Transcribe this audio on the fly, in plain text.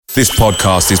This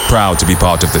podcast is proud to be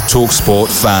part of the TalkSport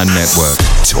Fan Network.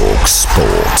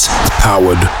 TalkSport.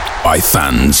 Powered by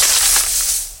fans.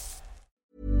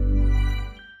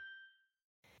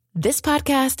 This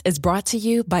podcast is brought to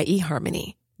you by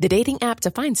eHarmony, the dating app to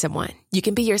find someone you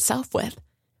can be yourself with.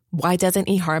 Why doesn't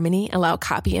eHarmony allow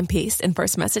copy and paste in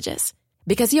first messages?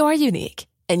 Because you are unique,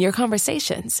 and your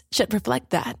conversations should reflect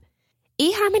that.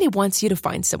 eHarmony wants you to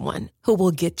find someone who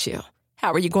will get you.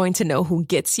 How are you going to know who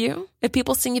gets you? If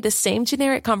people send you the same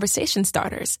generic conversation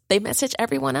starters they message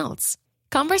everyone else.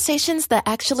 Conversations that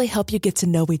actually help you get to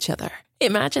know each other.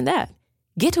 Imagine that.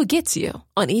 Get who gets you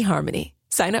on eHarmony.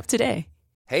 Sign up today.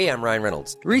 Hey, I'm Ryan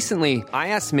Reynolds. Recently, I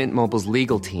asked Mint Mobile's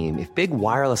legal team if big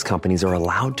wireless companies are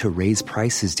allowed to raise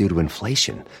prices due to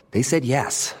inflation. They said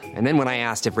yes. And then when I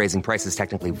asked if raising prices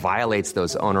technically violates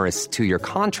those onerous 2-year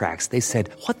contracts, they said,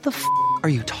 "What the f*** are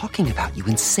you talking about, you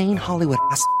insane Hollywood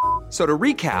ass?" So to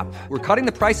recap, we're cutting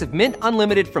the price of Mint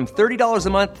Unlimited from $30 a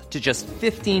month to just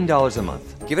 $15 a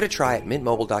month. Give it a try at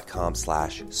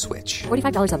mintmobile.com/switch.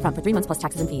 $45 up front for 3 months plus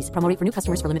taxes and fees. Promo rate for new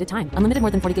customers for limited time. Unlimited more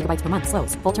than 40 gigabytes per month.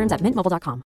 Slows full terms at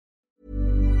mintmobile.com.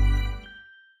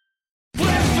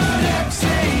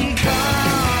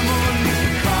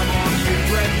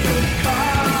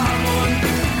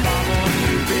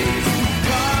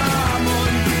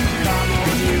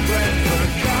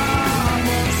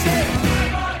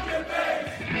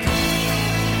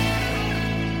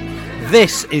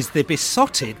 This is the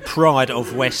besotted Pride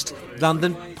of West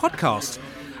London podcast,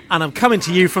 and I'm coming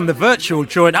to you from the virtual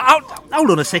joint. Oh,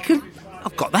 hold on a second,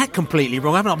 I've got that completely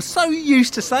wrong, haven't I? I'm so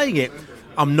used to saying it.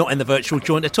 I'm not in the virtual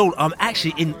joint at all. I'm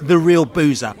actually in the Real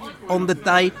Boozer. On the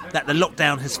day that the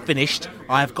lockdown has finished,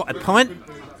 I have got a pint.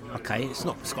 Okay, it's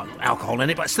got alcohol in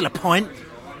it, but it's still a pint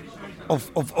of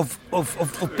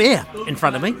beer in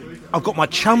front of me. I've got my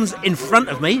chums in front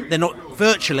of me. They're not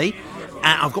virtually.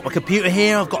 I've got my computer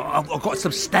here, I've got a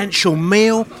substantial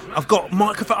meal, I've got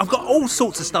microphone, I've got all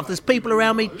sorts of stuff. There's people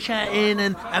around me chatting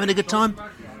and having a good time.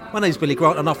 My name's Billy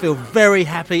Grant and I feel very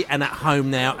happy and at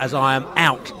home now as I am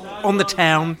out on the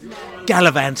town,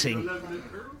 gallivanting,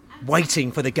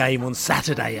 waiting for the game on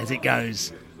Saturday as it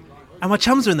goes. And my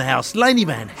chums are in the house. Laney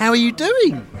man, how are you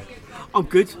doing? I'm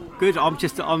good.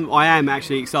 I am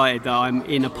actually excited that I'm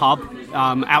in a pub,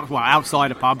 outside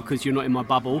a pub because you're not in my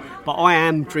bubble. But I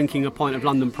am drinking a pint of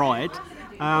London Pride,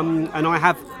 and I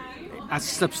have a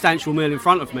substantial meal in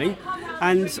front of me.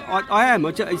 And it's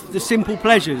the simple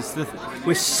pleasures.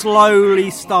 We're slowly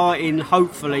starting,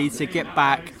 hopefully, to get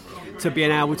back to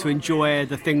being able to enjoy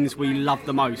the things we love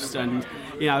the most. And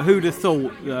who'd have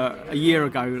thought that a year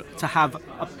ago to have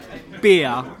a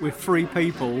beer with 3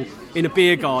 people in a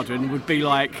beer garden would be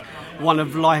like one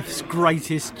of life's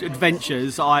greatest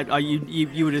adventures.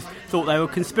 You would have thought they were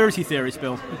conspiracy theories,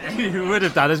 Bill. You would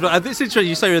have done as well. It's interesting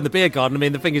you say you're in the beer garden. I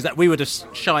mean, the thing is that we would have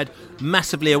shied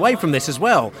massively away from this as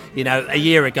well. A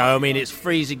year ago, I mean, it's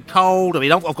freezing cold. I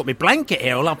mean, I've got my blanket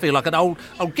here. I feel like an old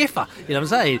giffer. You know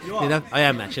what I'm saying? I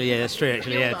am actually. Yeah, that's true.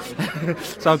 Actually, yeah.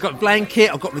 So I've got a blanket.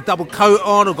 I've got my double coat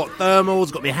on. I've got thermals.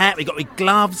 I've got my hat. We've got my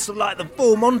gloves, like the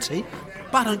full Monty.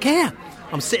 But I don't care.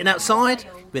 I'm sitting outside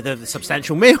with a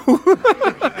substantial meal.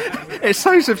 It's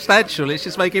so substantial, it's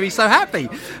just making me so happy.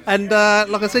 And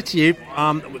like I said to you,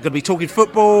 we're going to be talking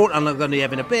football, and I'm going to be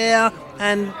having a beer,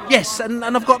 and yes, and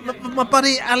I've got my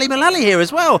buddy Ali Mullally here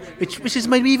as well, which has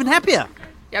made me even happier.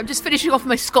 Yeah, I'm just finishing off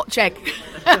my Scotch egg.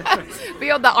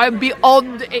 Beyond that, I'm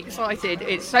beyond excited.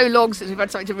 It's so long since we've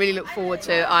had something to really look forward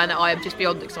to, and I am just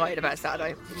beyond excited about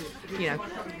Saturday.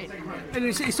 And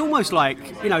it's almost like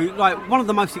one of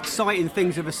the most exciting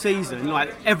things of a season,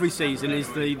 like every season, is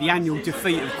the annual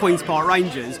defeat of Queen's Park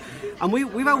Rangers, and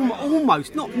we've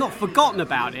almost not forgotten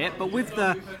about it, but with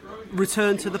the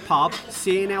return to the pub,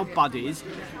 seeing our buddies,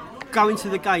 going to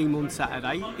the game on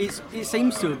Saturday, it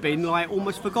seems to have been like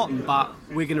almost forgotten, but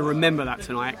we're going to remember that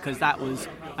tonight because that was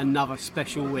another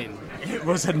special win. It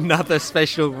was another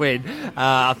special win.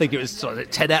 I think it was sort of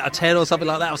 10 out of 10 or something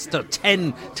like that. It was sort of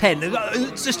 10.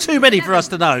 It's just too many for us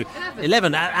to know.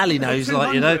 11, Ali knows,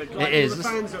 it is.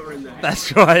 Fans that were in there.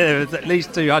 That's right, there was at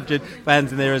least 200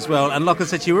 fans in there as well. And like I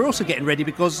said to you, we're also getting ready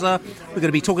because we're going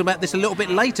to be talking about this a little bit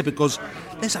later because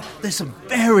there's some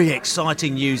very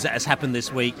exciting news that has happened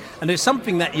this week. And it's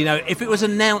something that, if it was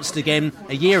announced again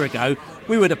a year ago,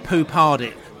 we would have poo-pahed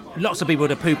it. Lots of people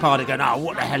would have poo-pahed it going,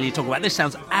 what the hell are you talking about? This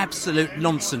sounds absolute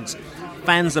nonsense.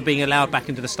 Fans are being allowed back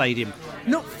into the stadium.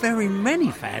 Not very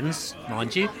many fans,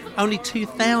 mind you. Only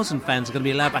 2,000 fans are going to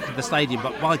be allowed back into the stadium.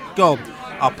 But by God,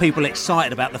 are people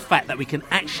excited about the fact that we can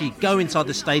actually go inside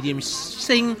the stadium,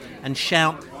 sing and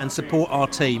shout and support our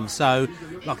team. So,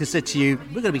 like I said to you,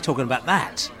 we're going to be talking about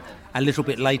that. a little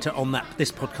bit later on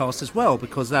this podcast as well,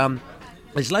 because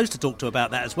there's loads to talk to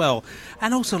about that as well.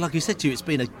 And also, like I said to you, it's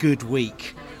been a good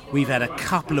week. We've had a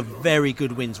couple of very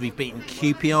good wins. We've beaten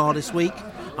QPR this week,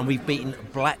 and we've beaten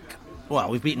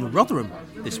we've beaten Rotherham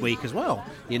this week as well,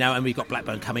 and we've got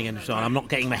Blackburn coming in. So I'm not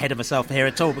getting ahead of myself here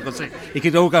at all, because it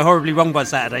could all go horribly wrong by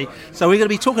Saturday. So we're going to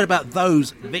be talking about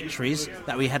those victories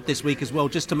that we had this week as well,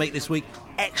 just to make this week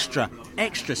extra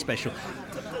special.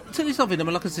 Tell you something,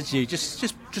 like I said to you,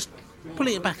 just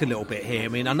pulling it back a little bit here. I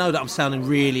mean, I know that I'm sounding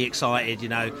really excited,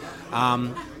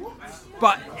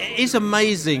 but it is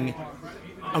amazing,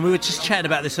 and we were just chatting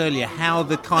about this earlier, how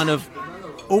the kind of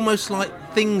almost like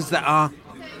things that are,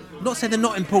 not saying they're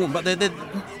not important, but they're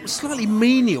slightly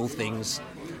menial things,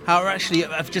 how actually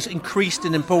have just increased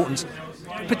in importance,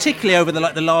 particularly over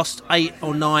the last 8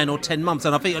 or 9 or 10 months.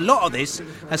 And I think a lot of this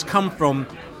has come from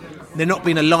there not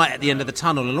being a light at the end of the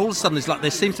tunnel, and all of a sudden it's like there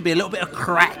seems to be a little bit of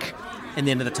crack in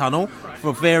the end of the tunnel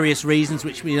for various reasons,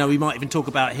 which we might even talk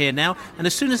about here now. And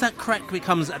as soon as that crack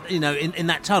becomes in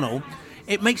that tunnel,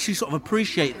 it makes you sort of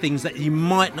appreciate things that you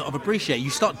might not have appreciated. You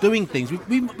start doing things.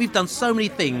 We've done so many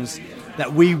things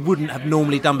that we wouldn't have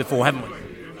normally done before, haven't we?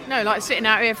 No, like sitting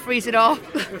out here freezing our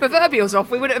proverbials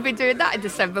off. We wouldn't have been doing that in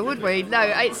December, would we? No,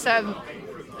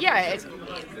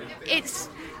 it's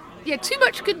too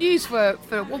much good news for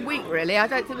 1 week, really. I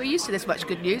don't think we're used to this much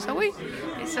good news, are we?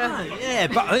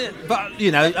 But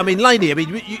Lainey,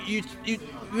 you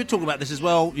were talking about this as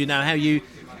well. How you.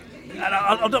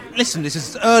 Listen, this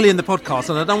is early in the podcast,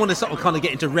 and I don't want to sort of kind of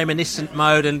get into reminiscent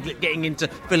mode and getting into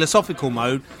philosophical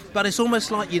mode, but it's almost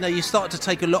like, you start to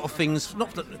take a lot of things,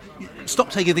 stop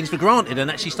taking things for granted and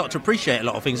actually start to appreciate a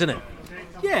lot of things, isn't it?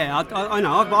 Yeah, I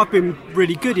know. I've been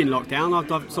really good in lockdown.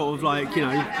 I've sort of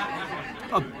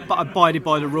abided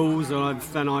by the rules,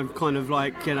 and I've kind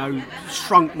of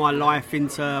shrunk my life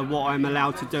into what I'm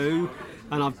allowed to do,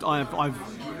 and I've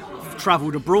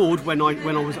travelled abroad when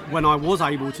I was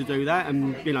able to do that,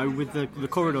 and with the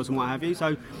corridors and what have you.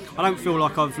 So I don't feel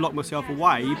like I've locked myself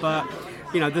away, but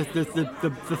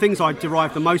the things I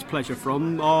derive the most pleasure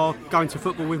from are going to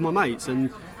football with my mates,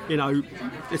 and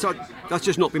that's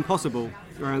just not been possible.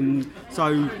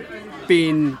 So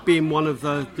being one of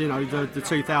the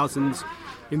 2000s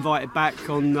invited back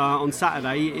on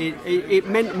Saturday, it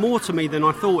meant more to me than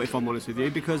I thought, if I'm honest with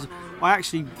you, because I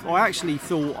actually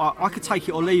thought I could take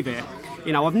it or leave it.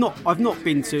 I've not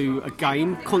been to a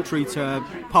game, contrary to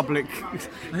public,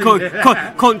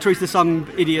 contrary to some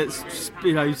idiots,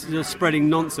 spreading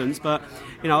nonsense. But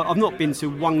I've not been to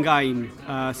one game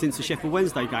since the Sheffield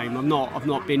Wednesday game. I've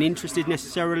not been interested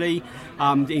necessarily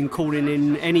in calling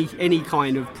in any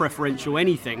kind of preferential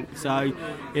anything. So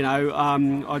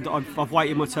I've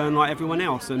waited my turn like everyone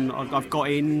else, and I've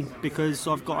got in because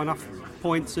I've got enough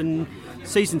points and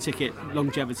season ticket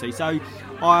longevity. So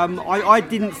I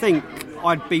didn't think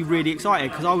I'd be really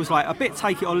excited, because I was like a bit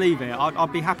take it or leave it.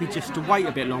 I'd be happy just to wait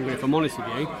a bit longer, if I'm honest with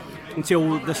you,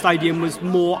 until the stadium was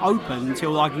more open,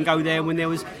 until I can go there when there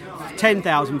was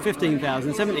 10,000,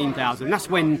 15,000, 17,000. That's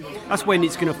when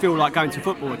it's going to feel like going to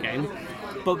football again.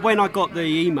 But when I got the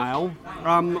email,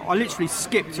 I literally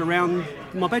skipped around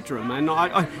my bedroom, and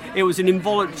it was an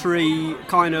involuntary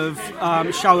kind of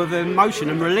show of emotion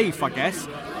and relief, I guess.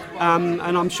 And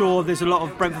I'm sure there's a lot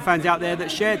of Brentford fans out there that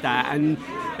shared that. And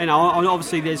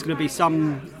obviously there's going to be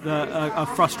some that are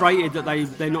frustrated that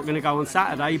they're not going to go on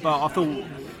Saturday. But I thought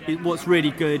what's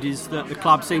really good is that the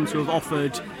club seems to have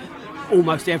offered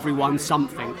almost everyone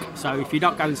something. So if you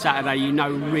don't go on Saturday, you know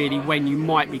really when you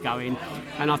might be going.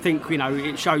 And I think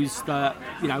it shows that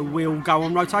we'll go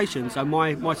on rotation. So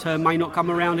my turn may not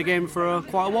come around again for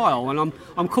quite a while, and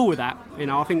I'm cool with that.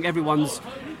 I think everyone's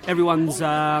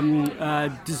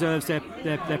deserves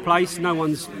their place. No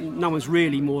one's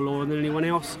really more loyal than anyone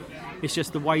else. It's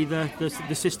just the way the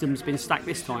system's been stacked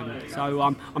this time. So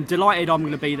I'm delighted I'm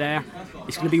going to be there.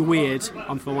 It's going to be weird, if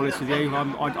I'm honest with you.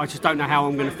 I just don't know how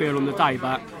I'm going to feel on the day,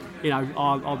 but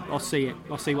I'll see it.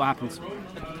 I'll see what happens.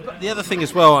 But the other thing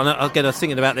as well, and again I was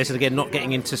thinking about this, and again not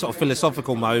getting into sort of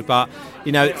philosophical mode, but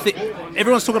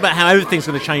everyone's talking about how everything's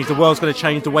going to change, the world's going to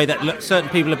change, the way that certain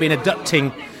people have been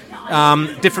adapting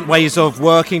different ways of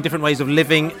working, different ways of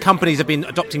living. Companies have been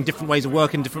adopting different ways of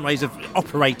working, different ways of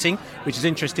operating, which is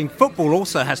interesting. Football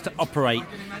also has to operate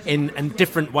in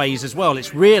different ways as well.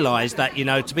 It's realised that,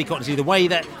 to be honest, the way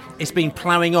that it's been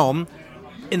ploughing on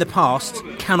in the past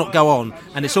cannot go on,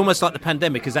 and it's almost like the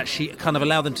pandemic has actually kind of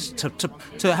allowed them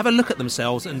to have a look at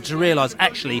themselves and to realise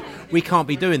actually we can't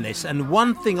be doing this. And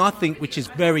one thing I think which is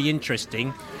very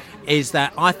interesting is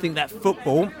that I think that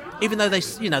football, even though they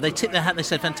tip their hat, they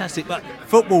said fantastic, but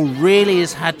football really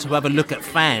has had to have a look at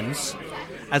fans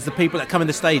as the people that come in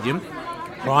the stadium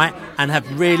right, and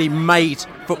have really made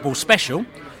football special,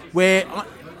 where,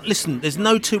 listen, there's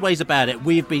no two ways about it.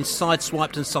 We've been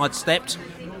sideswiped and sidestepped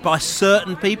by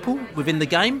certain people within the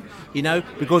game,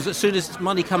 because as soon as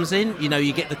money comes in,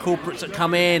 you get the corporates that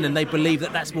come in and they believe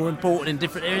that that's more important in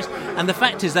different areas. And the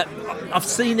fact is that I've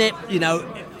seen it,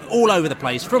 all over the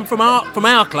place, from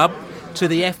our club to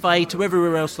the FA to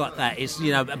everywhere else like that. It's,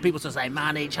 and people say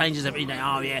money changes everything.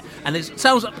 Oh yeah, and it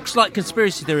sounds like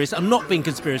conspiracy theorist. I'm not being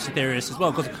conspiracy theorist as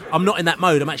well, because I'm not in that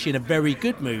mode. I'm actually in a very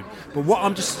good mood. But what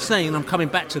I'm just saying, and I'm coming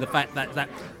back to the fact that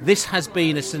this has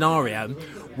been a scenario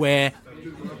where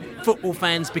football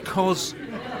fans, because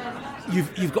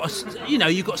you've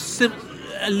got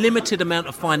a limited amount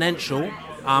of financial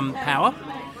power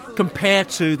compared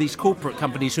to these corporate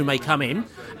companies who may come in,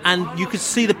 and you can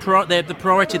see the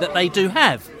priority that they do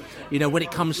have. When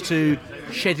it comes to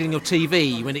scheduling of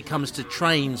TV, when it comes to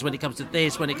trains, when it comes to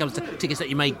this, when it comes to tickets that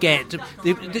you may get,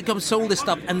 it comes to all this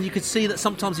stuff, and you can see that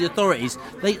sometimes the authorities,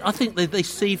 I think they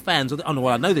see fans.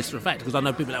 I know this for a fact because I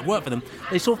know people that work for them.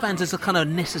 They saw fans as a kind of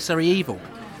necessary evil.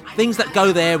 Things that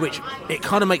go there, which it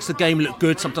kind of makes the game look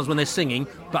good sometimes when they're singing,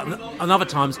 but on other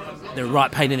times they're a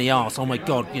right pain in the arse. Oh my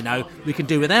God, we can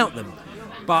do without them.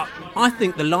 But I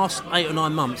think the last 8 or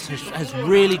 9 months has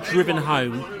really driven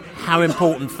home how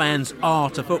important fans are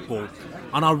to football.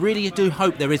 And I really do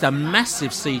hope there is a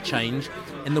massive sea change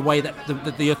in the way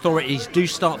that the authorities do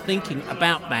start thinking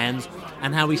about fans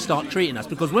and how we start treating us.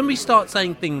 Because when we start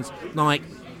saying things like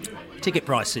ticket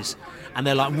prices, and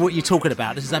they're like, what are you talking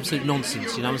about? This is absolute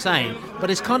nonsense, you know what I'm saying?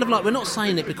 But it's kind of like, we're not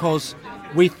saying it because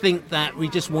we think that we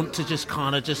just want to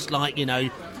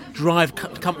drive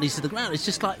companies to the ground. It's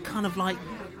just like, kind of like,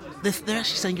 they're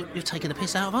actually saying you're taking the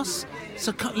piss out of us.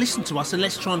 So listen to us and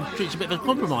let's try and reach a bit of a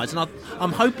compromise. And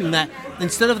I'm hoping that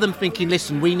instead of them thinking,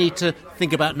 listen, we need to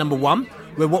think about number one,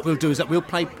 where what we'll do is that we'll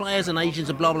pay players and agents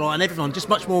and blah, blah, blah, and everyone just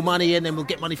much more money, and then we'll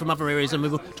get money from other areas and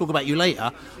we'll talk about you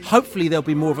later. Hopefully there'll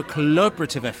be more of a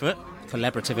collaborative effort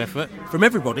from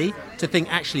everybody to think,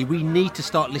 actually, we need to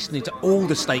start listening to all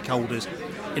the stakeholders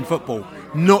in football,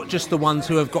 not just the ones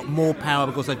who have got more power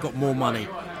because they've got more money.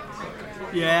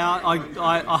 Yeah,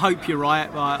 I hope you're right.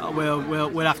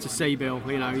 We'll have to see, Bill.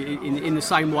 In the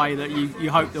same way that you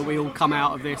hope that we all come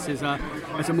out of this as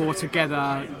a more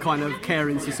together kind of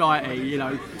caring society.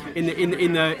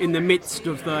 In the midst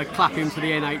of the clapping for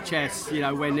the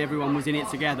NHS, when everyone was in it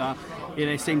together,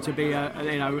 there seemed to be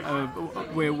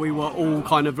where we were all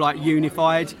kind of like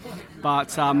unified.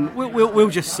 But we'll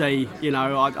just see.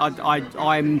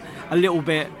 I'm a little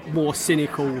bit more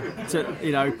cynical.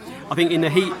 I think in the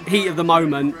heat of the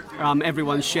moment,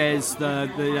 everyone shares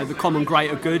the common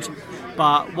greater good.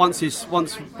 But once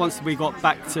we got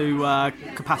back to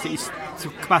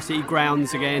capacity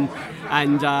grounds again,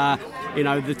 and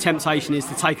the temptation is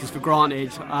to take us for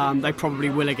granted, they probably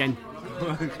will again.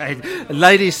 Okay,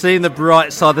 ladies, seeing the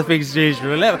bright side of things as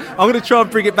usual. I'm going to try and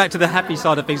bring it back to the happy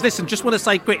side of things. Listen, just want to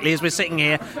say quickly, as we're sitting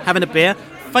here having a beer,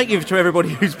 thank you to everybody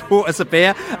who's bought us a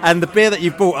beer, and the beer that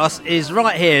you've bought us is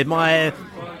right here. My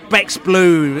Beck's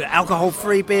Blue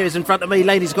alcohol-free beer is in front of me.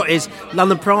 Lady's got his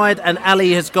London Pride, and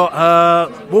Ali has got her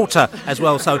water as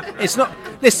well. So it's not.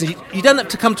 Listen, you don't have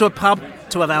to come to a pub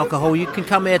to have alcohol. You can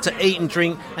come here to eat and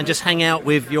drink and just hang out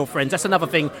with your friends. That's another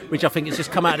thing which I think has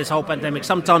just come out of this whole pandemic.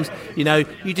 Sometimes, you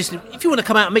just, if you want to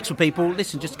come out and mix with people,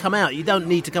 listen, just come out. You don't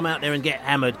need to come out there and get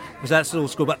hammered, because that's all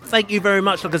school. But thank you very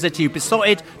much, like I said to you,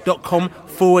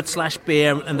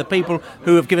 besotted.com/beer, and the people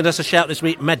who have given us a shout this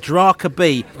week, Madraka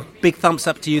B, big thumbs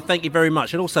up to you. Thank you very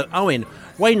much. And also Owen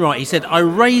Wainwright, he said, I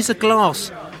raise a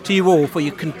glass to you all for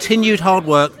your continued hard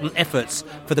work and efforts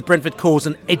for the Brentford cause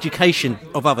and education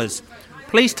of others.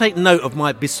 Please take note of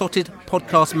my besotted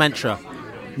podcast mantra: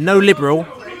 no liberal,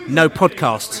 no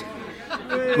podcast.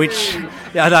 Which,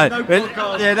 I know.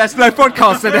 Yeah, that's no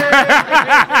podcast.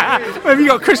 Have you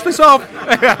got Christmas off?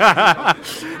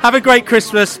 Have a great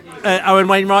Christmas, Owen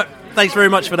Wainwright. Thanks very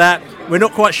much for that. We're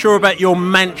not quite sure about your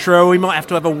mantra. We might have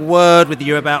to have a word with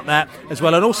you about that as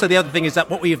well. And also the other thing is that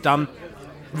what we have done,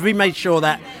 we made sure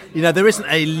that, there isn't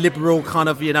a liberal kind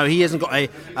of, he hasn't got a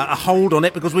hold on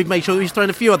it, because we've made sure he's thrown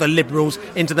a few other liberals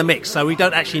into the mix. So we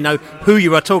don't actually know who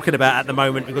you are talking about at the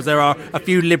moment, because there are a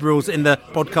few liberals in the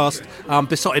podcast,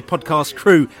 Besotted podcast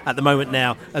crew at the moment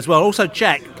now as well. Also,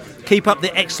 Jack, keep up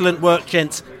the excellent work,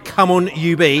 gents. Come on,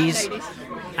 you bees.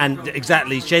 And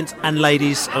exactly, gents and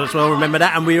ladies as well, remember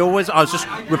that. And I was just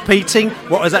repeating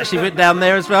what was actually written down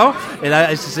there as well.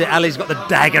 As you see, Ali's got the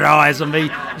dagger eyes on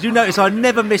me. As you notice, I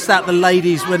never miss out the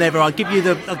ladies whenever. I'll give you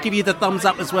the thumbs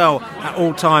up as well at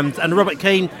all times. And Robert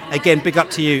Keane, again, big up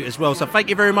to you as well. So thank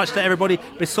you very much to everybody.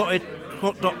 Besotted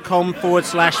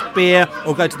talksport.com/beer,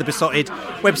 or go to the Besotted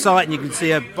website and you can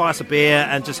see buy us a beer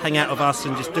and just hang out with us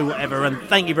and just do whatever. And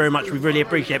thank you very much. We really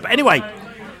appreciate it. But anyway,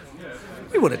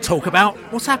 we want to talk about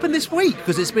what's happened this week,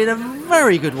 because it's been a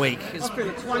very good week. There's been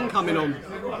a twang coming on.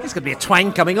 There's going to be a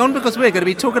twang coming on because we're going to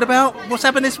be talking about what's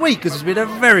happened this week, because it's been a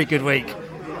very good week.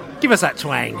 Give us that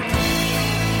twang.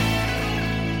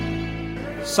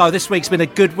 So this week's been a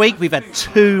good week. We've had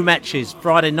 2 matches.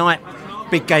 Friday night,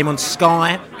 big game on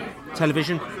Sky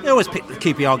Television. They always pick the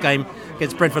QPR game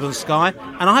against Brentford on Sky.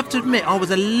 And I have to admit, I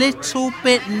was a little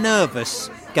bit nervous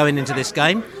going into this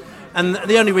game. And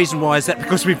the only reason why is that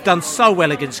because we've done so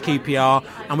well against QPR,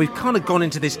 and we've kind of gone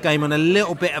into this game on a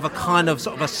little bit of a kind of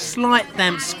sort of a slight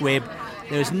damp squib.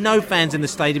 There is no fans in the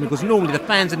stadium, because normally the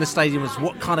fans in the stadium is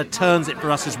what kind of turns it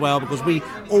for us as well, because we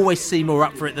always see more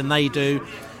up for it than they do.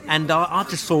 And I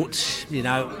just thought,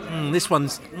 this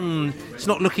one's it's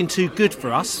not looking too good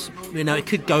for us. It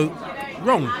could go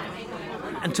wrong.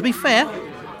 And to be fair,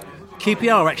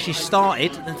 QPR actually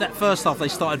started, in that first half they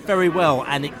started very well,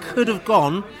 and it could have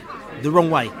gone the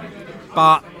wrong way.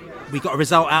 But we got a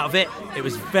result out of it. It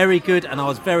was very good, and I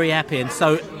was very happy. And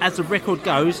so, as the record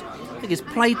goes, I think it's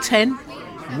played 10,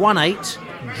 won 8,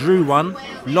 drew 1,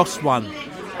 lost 1.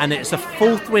 And it's a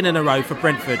 4th win in a row for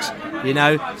Brentford.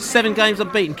 7 games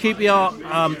unbeaten. QPR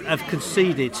have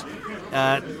conceded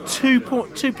 2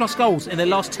 plus goals in their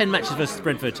last 10 matches versus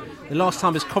Brentford. The last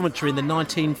time was Coventry in the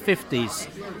 1950s.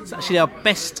 It's actually our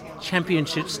best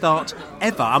championship start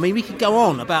ever. I mean, we could go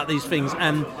on about these things,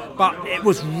 but it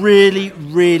was really,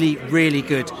 really, really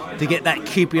good to get that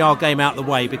QPR game out of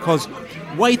the way, because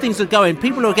the way things are going,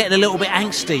 people are getting a little bit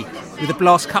angsty with the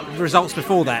last couple of results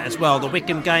before that as well. The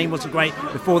Wickham game wasn't great.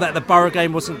 Before that, the Borough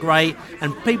game wasn't great.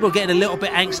 And people are getting a little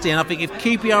bit angsty. And I think if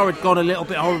QPR had gone a little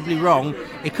bit horribly wrong,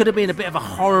 it could have been a bit of a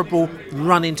horrible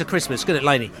run into Christmas. Couldn't it,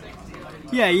 Laney?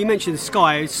 Yeah, you mentioned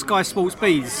Sky Sports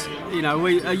Bees.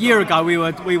 A year ago we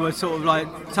were sort of like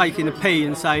taking a pee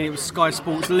and saying it was Sky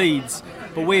Sports Leeds.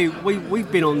 But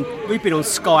we've been on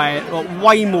Sky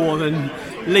way more than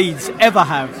Leeds ever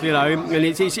have, and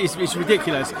it's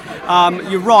ridiculous.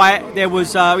 You're right. There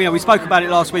was, we spoke about it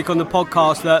last week on the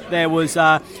podcast, that there was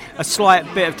a slight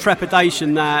bit of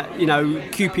trepidation that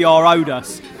QPR owed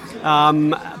us.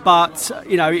 But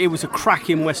it was a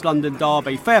cracking West London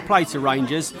derby. Fair play to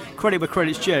Rangers. Credit where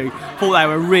credit's due. Thought they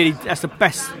were that's the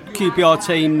best QPR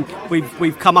team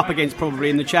we've come up against probably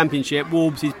in the Championship.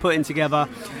 Wolves is putting together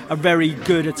a very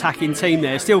good attacking team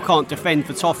there. Still can't defend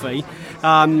for toffee,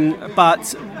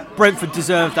 but Brentford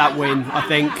deserved that win. I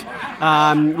think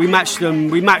we matched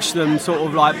them sort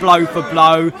of like blow for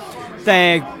blow.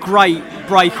 Their great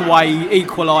breakaway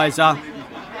equaliser.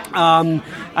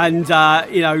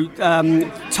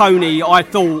 Tony, I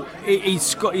thought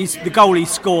he's the goal he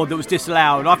scored that was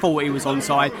disallowed. I thought he was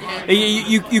onside.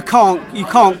 You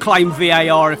can't claim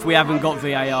VAR if we haven't got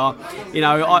VAR.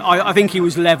 I think he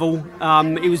was level.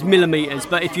 It was millimetres,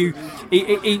 but if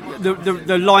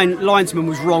the linesman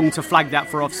was wrong to flag that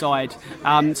for offside.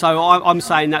 So I'm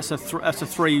saying that's a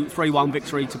 3-1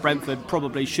 victory to Brentford.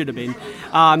 Probably should have been.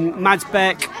 Mads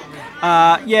Beck,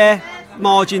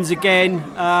 margins again.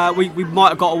 We might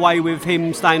have got away with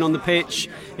him staying on the pitch.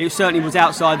 It certainly was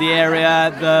outside the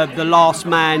area. The last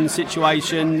man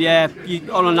situation,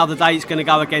 on another day it's going to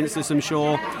go against us, I'm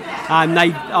sure. And they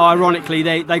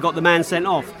got the man sent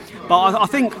off. But I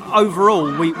think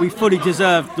overall we fully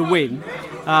deserved the win.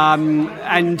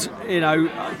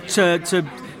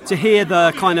 To hear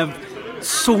the kind of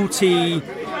salty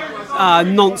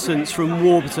nonsense from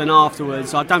Warburton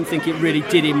afterwards, I don't think it really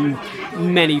did him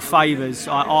many favours.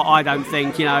 I don't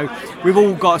think. We've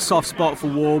all got a soft spot for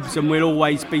Warbs, and we'll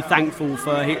always be thankful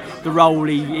for the role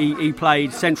he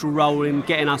played, central role in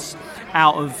getting us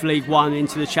out of League One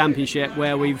into the Championship,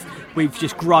 where we've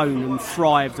just grown and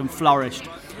thrived and flourished.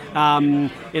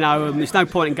 There's no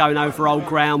point in going over old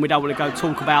ground. We don't want to go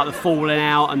talk about the falling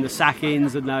out and the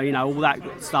sackings and all that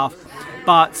stuff.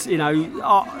 But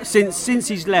since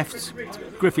he's left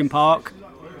Griffin Park,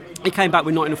 he came back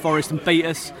with Nottingham Forest and beat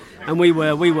us, and we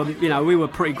were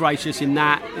pretty gracious in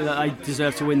that they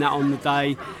deserved to win that on the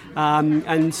day.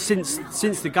 And since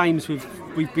the games we've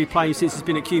been playing since it's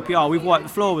been at QPR, we've wiped the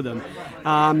floor with them.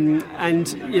 I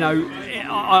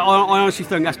honestly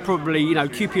think that's probably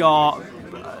QPR.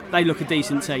 They look a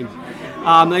decent team.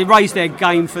 They raised their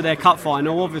game for their cup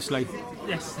final, obviously.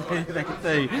 Yes, they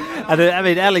do.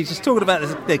 And Ali, just talking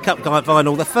about the cup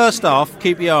final, the first half,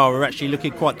 QPR were actually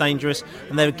looking quite dangerous,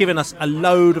 and they were giving us a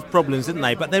load of problems, didn't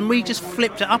they? But then we just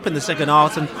flipped it up in the second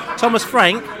half, and Thomas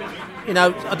Frank, I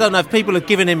don't know if people have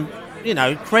given him,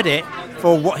 credit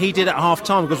for what he did at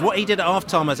half-time, because what he did at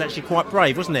half-time was actually quite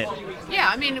brave, wasn't it? Yeah,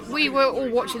 I mean, we were all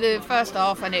watching the first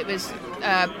half, and it was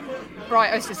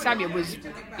Bright Samuel was,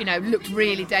 looked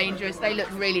really dangerous. They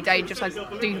looked really dangerous.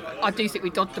 I do think we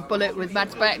dodged a bullet with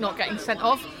Mads Beck not getting sent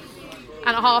off. And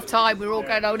at half time, we were all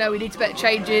going, oh no, we need to make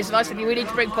changes. And I said, we need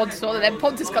to bring Pontus on. And then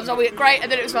Pontus comes on, we get great. And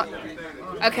then it was like,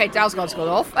 okay, Dalsgaard's gone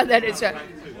off. And then it's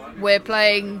we're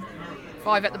playing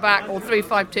 5 at the back or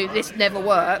 3-5-2. This never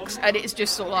works. And it's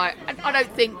just sort of like, I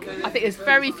think there's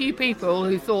very few people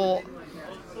who thought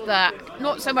that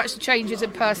not so much the changes in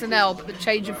personnel, but the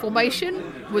change in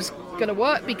formation was going to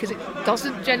work, because it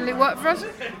doesn't generally work for us.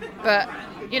 But,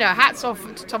 hats off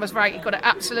to Thomas Frank. He got it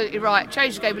absolutely right.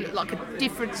 Changed the game. It looked like a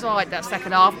different side that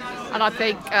second half. And I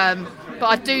think, but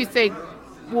I do think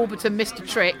Warburton missed a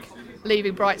trick,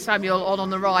 leaving Bright Samuel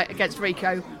on the right against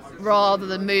Rico, rather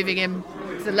than moving him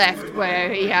to the left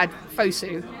where he had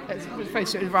Fosu as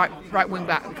right wing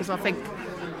back, because I think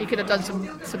he could have done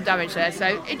some damage there.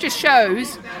 So it just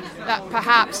shows that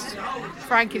perhaps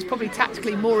Frank is probably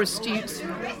tactically more astute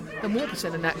than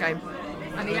Warburton in that game.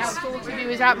 And he outthought him, he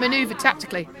was outmanoeuvred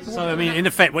tactically. So, I mean, in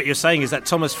effect, what you're saying is that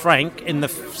Thomas Frank, in the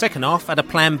second half, had a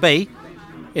plan B,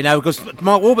 because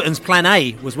Mark Warburton's plan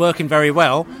A was working very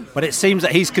well, but it seems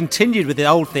that he's continued with the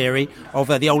old theory of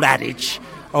the old adage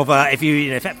of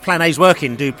if plan A's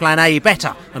working, do plan A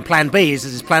better, and plan B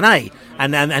is plan A.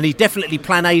 And he definitely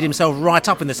plan A'd himself right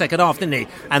up in the second half, didn't he?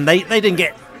 And they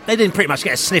didn't pretty much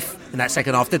get a sniff in that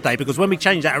second half, did they? Because when we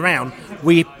changed that around,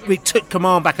 we took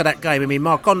command back of that game. I mean,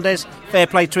 Marcondes, fair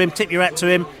play to him, tip your hat to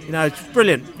him. It's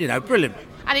brilliant. Brilliant.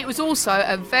 And it was also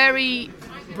a very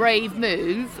brave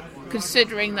move,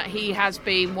 considering that he has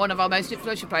been one of our most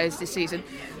influential players this season,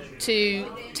 to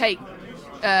take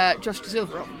Josh De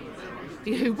Silva off,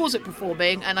 who wasn't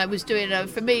performing, and I was doing a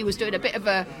bit of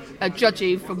a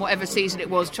judgy from whatever season it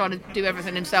was, trying to do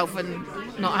everything himself and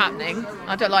not happening.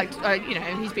 I don't like,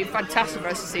 he's been fantastic for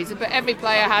us this season, but every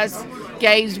player has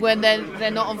games when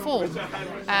they're not on form,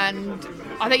 and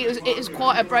I think it was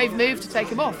quite a brave move to take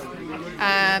him off,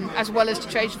 as well as to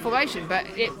change the formation, but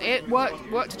it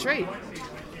worked a treat.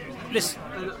 Listen,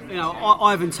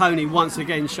 Ivan Toney once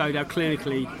again showed how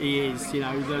clinically he is.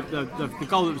 The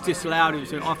goal that was disallowed, I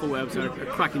thought it was a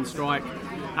cracking strike,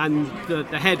 and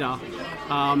the header.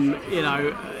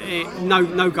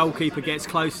 No goalkeeper gets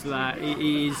close to that.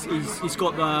 He's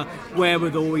got the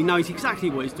wherewithal. He knows exactly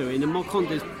what he's doing, and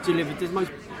Marcondes delivered the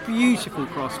most beautiful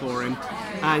cross for him.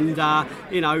 And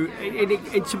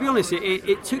to be honest,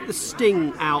 it took the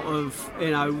sting out of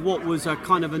what was a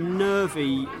kind of a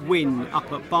nervy win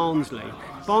up at Barnsley.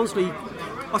 Barnsley,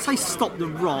 I say stop the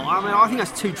rot. I mean, I think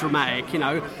that's too dramatic.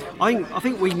 I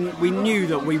think we knew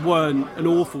that we weren't an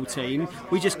awful team.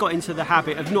 We just got into the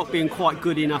habit of not being quite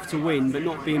good enough to win, but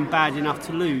not being bad enough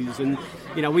to lose. And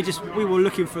we were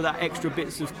looking for that extra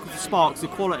bits of sparks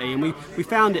of quality, and we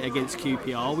found it against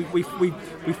QPR.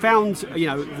 We found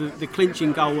the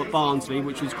clinching goal at Barnsley,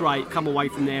 which was great. Come away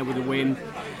from there with a win.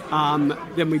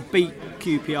 Then we beat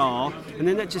QPR, and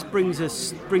then that just brings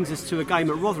us to a game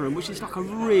at Rotherham, which is like a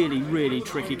really, really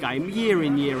tricky game. Year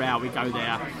in, year out, we go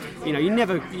there.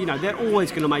 They're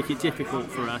always going to make it difficult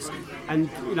for us, and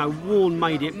Warne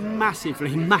made it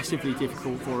massively, massively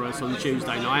difficult for us on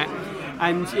Tuesday night.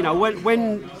 And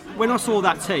when I saw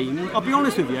that team, I'll be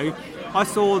honest with you, I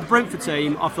saw the Brentford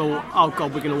team. I thought, oh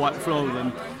God, we're going to wipe the floor with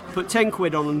them. Put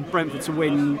 £10 on Brentford to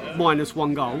win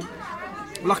 -1 goal.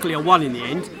 Luckily, I won in the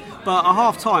end. But at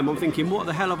half time, I'm thinking, what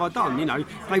the hell have I done?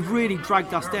 They've really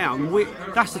dragged us down.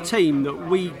 That's the team that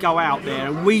we go out there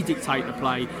and we dictate the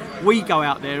play. We go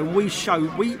out there and we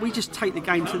just take the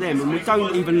game to them, and we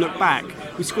don't even look back.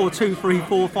 We score 2, 3,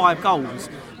 4, 5 goals.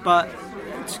 But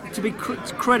to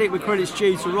credit where credit's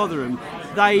due to Rotherham,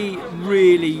 they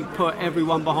really put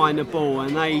everyone behind the ball,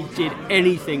 and they did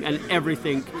anything and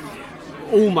everything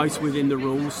almost within the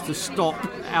rules to stop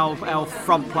our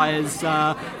front players,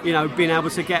 being able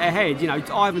to get ahead.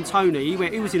 Ivan Toney,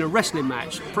 he was in a wrestling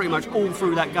match pretty much all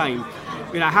through that game.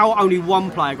 How only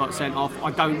one player got sent off,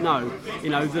 I don't know.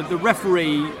 The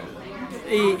referee,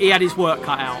 he had his work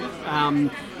cut out,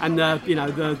 and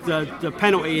the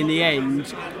penalty in the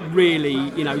end really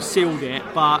sealed it.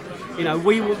 But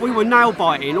we were nail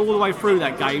biting all the way through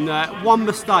that game. One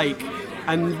mistake,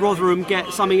 and Rotherham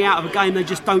get something out of a game they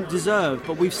just don't deserve.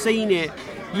 But we've seen it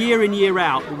year in, year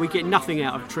out, that we get nothing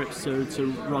out of trips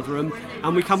to Rotherham,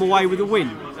 and we come away with a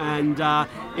win. And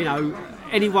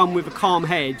anyone with a calm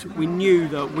head, we knew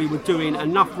that we were doing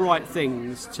enough right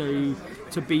things to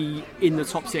be in the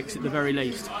top 6 at the very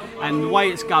least. And the way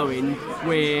it's going,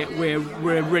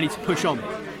 we're ready to push on.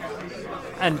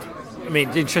 And I mean,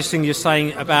 it's interesting you're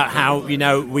saying about how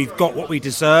we've got what we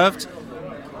deserved.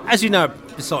 As you know,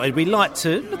 Besotted, we like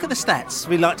to look at the stats,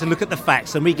 we like to look at the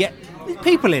facts, and we get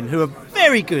people in who are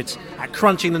very good at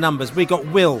crunching the numbers. We got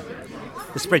Will,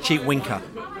 the spreadsheet winker.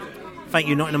 Thank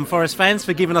you, Nottingham Forest fans,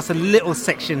 for giving us a little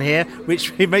section here,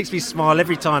 which makes me smile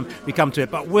every time we come to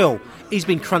it. But Will, he's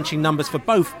been crunching numbers for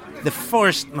both the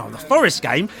Forest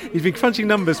game. He's been crunching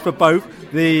numbers for both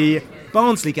the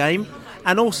Barnsley game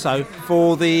and also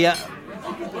for the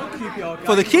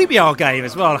QPR game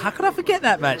as well. How could I forget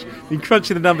that match? Been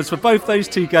crunching the numbers for both those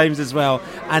two games as well.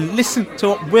 And listen to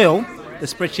what Will, the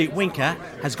spreadsheet winker,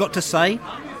 has got to say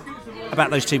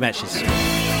about those two matches.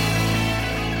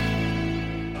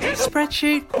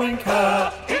 Spreadsheet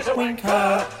winker, he's a winker,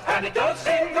 and it does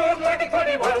seem good like it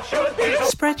pretty well should be.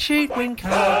 Spreadsheet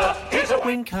winker, he's a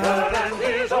winker, and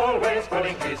he's always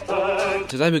putting his foot.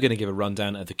 Today we're going to give a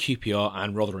rundown of the QPR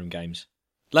and Rotherham games.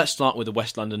 Let's start with the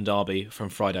West London derby from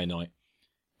Friday night.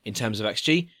 In terms of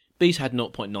XG, Bees had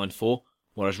 0.94,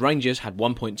 whereas Rangers had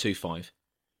 1.25.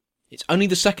 It's only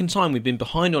the second time we've been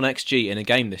behind on XG in a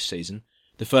game this season.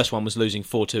 The first one was losing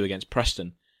 4-2 against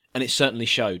Preston, and it certainly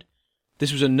showed.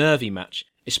 This was a nervy match,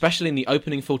 especially in the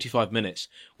opening 45 minutes,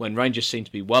 when Rangers seemed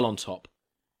to be well on top.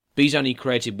 Bees only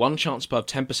created one chance above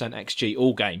 10% XG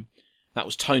all game. That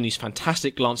was Tony's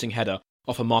fantastic glancing header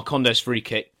off a Marcondes free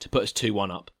kick to put us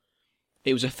 2-1 up.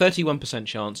 It was a 31%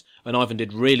 chance, and Ivan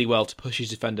did really well to push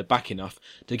his defender back enough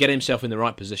to get himself in the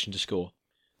right position to score.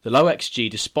 The low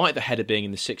XG, despite the header being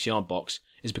in the 6-yard box,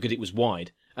 is because it was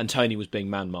wide, and Tony was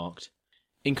being man-marked.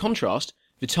 In contrast,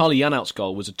 Vitaly Janelt's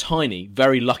goal was a tiny,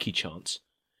 very lucky chance.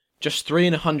 Just 3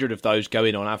 in 100 of those go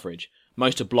in on average,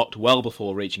 most are blocked well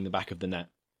before reaching the back of the net.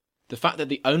 The fact that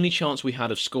the only chance we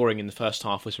had of scoring in the first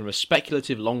half was from a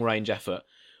speculative long-range effort,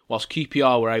 whilst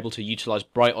QPR were able to utilise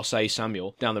Bright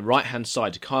Osei-Samuel down the right-hand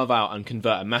side to carve out and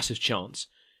convert a massive chance,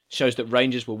 shows that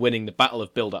Rangers were winning the battle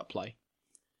of build-up play.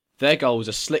 Their goal was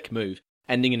a slick move,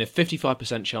 ending in a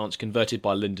 55% chance converted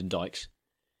by Lyndon Dykes.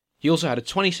 He also had a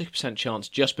 26% chance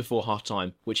just before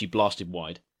half-time, which he blasted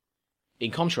wide. In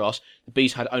contrast, the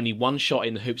Bees had only one shot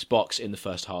in the Hoops box in the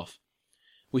first half.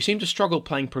 We seemed to struggle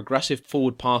playing progressive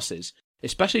forward passes,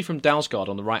 especially from Dalsgaard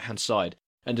on the right-hand side,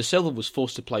 and De Silva was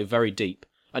forced to play very deep,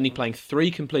 only playing 3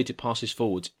 completed passes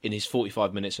forwards in his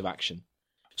 45 minutes of action.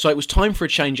 So it was time for a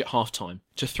change at half-time,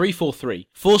 to 3-4-3,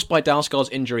 forced by Dalsgaard's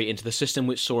injury into the system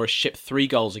which saw us ship 3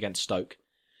 goals against Stoke.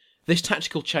 This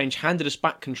tactical change handed us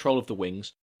back control of the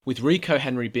wings, with Rico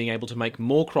Henry being able to make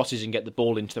more crosses and get the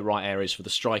ball into the right areas for the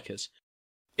strikers.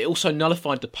 It also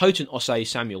nullified the potent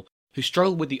Osei-Samuel, who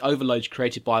struggled with the overloads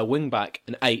created by a wing-back,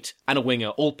 an 8 and a winger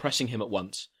all pressing him at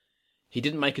once. He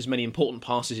didn't make as many important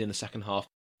passes in the second half,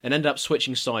 and ended up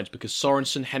switching sides because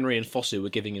Sorensen, Henry and Fosu were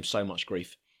giving him so much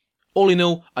grief. All in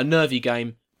all, a nervy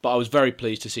game, but I was very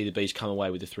pleased to see the Bees come away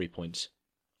with the 3 points.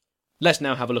 Let's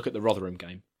now have a look at the Rotherham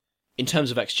game. In terms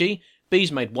of XG,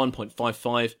 Bees made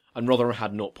 1.55 and Rotherham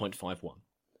had 0.51.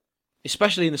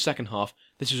 Especially in the second half,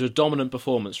 this was a dominant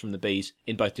performance from the Bees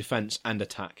in both defence and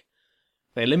attack.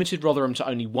 They limited Rotherham to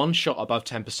only one shot above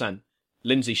 10%,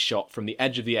 Lindsay's shot from the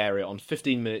edge of the area on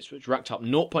 15 minutes which racked up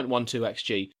 0.12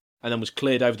 XG and then was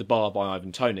cleared over the bar by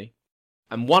Ivan Toney,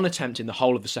 and one attempt in the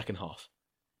whole of the second half.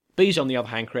 Bees on the other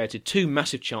hand created 2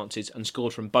 massive chances and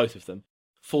scored from both of them,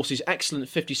 Force's excellent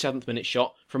 57th minute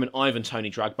shot from an Ivan Toney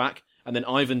dragback, and then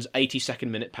Ivan's 82nd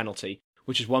minute penalty,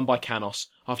 which was won by Canos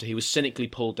after he was cynically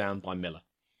pulled down by Miller.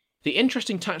 The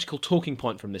interesting tactical talking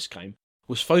point from this game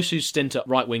was Fosu's stint at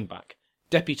right wing back,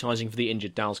 deputising for the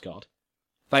injured Dalsgaard.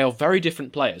 They are very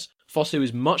different players. Fosu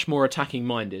is much more attacking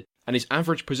minded, and his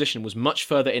average position was much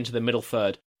further into the middle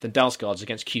third than Dalsgaard's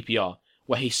against QPR,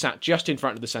 where he sat just in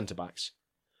front of the centre-backs.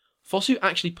 Fosu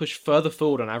actually pushed further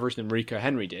forward on average than Rico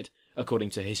Henry did, according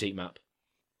to his heat map.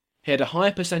 He had a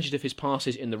higher percentage of his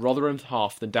passes in the Rotherham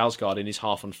half than Dalsgaard in his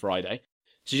half on Friday,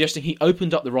 suggesting he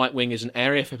opened up the right wing as an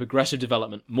area for progressive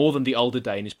development more than the older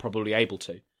Dane is probably able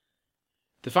to.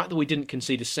 The fact that we didn't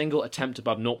concede a single attempt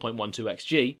above 0.12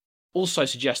 XG also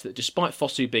suggests that despite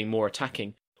Fosu being more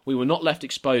attacking, we were not left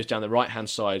exposed down the right-hand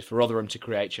side for Rotherham to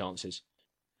create chances.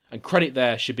 And credit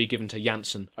there should be given to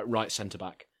Janssen at right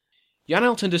centre-back.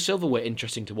 Janelt and De Silva were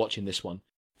interesting to watch in this one.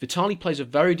 Vitaly plays a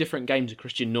very different game to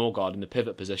Christian Norgard in the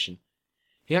pivot position.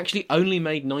 He actually only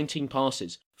made 19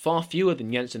 passes, far fewer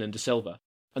than Janssen and De Silva,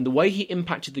 and the way he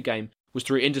impacted the game was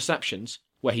through interceptions,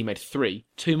 where he made 3,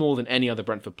 2 more than any other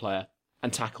Brentford player,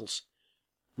 and tackles.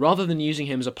 Rather than using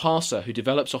him as a passer who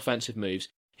develops offensive moves,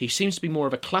 he seems to be more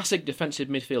of a classic defensive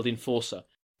midfield enforcer,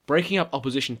 breaking up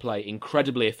opposition play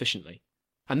incredibly efficiently.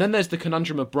 And then there's the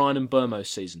conundrum of Brian Mbeumo's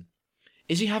season.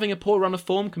 Is he having a poor run of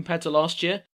form compared to last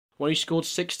year, when he scored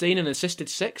 16 and assisted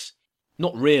 6?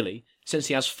 Not really, since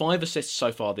he has 5 assists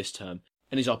so far this term,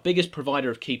 and is our biggest provider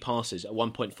of key passes at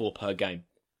 1.4 per game.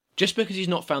 Just because he's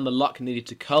not found the luck needed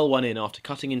to curl one in after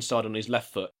cutting inside on his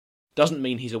left foot doesn't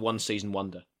mean he's a one-season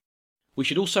wonder. We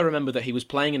should also remember that he was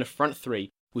playing in a front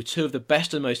three with two of the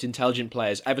best and most intelligent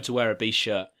players ever to wear a Beast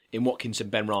shirt in Watkins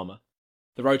and Benrahma.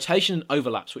 The rotation and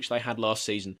overlaps which they had last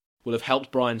season will have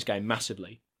helped Brian's game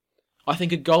massively. I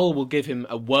think a goal will give him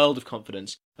a world of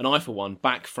confidence, and I, for one,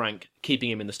 back Frank, keeping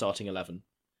him in the starting 11.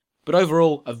 But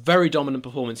overall, a very dominant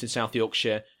performance in South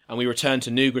Yorkshire, and we return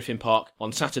to New Griffin Park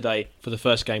on Saturday for the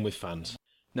first game with fans.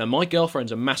 Now, my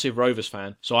girlfriend's a massive Rovers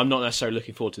fan, so I'm not necessarily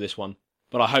looking forward to this one,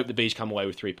 but I hope the Bees come away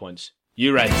with 3 points.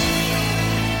 You Reds!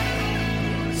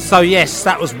 So yes,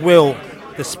 that was Will,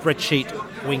 the spreadsheet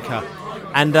winker.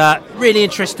 And really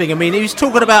interesting. I mean, he was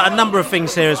talking about a number of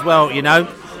things here as well, you know.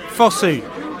 Fosu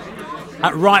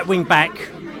at right wing back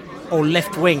or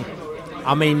left wing.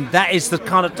 I mean, that is the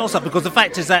kind of toss-up, because the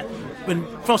fact is that when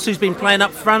Fosu's been playing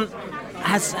up front,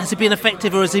 has he been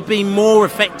effective, or has he been more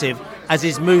effective as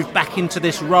he's moved back into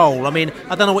this role? I mean,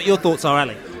 I don't know what your thoughts are,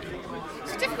 Ali.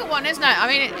 It's a difficult one, isn't it? I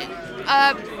mean,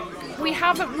 we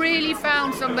haven't really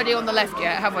found somebody on the left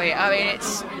yet, have we? I mean,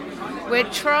 we're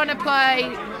trying to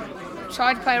play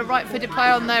a right-footed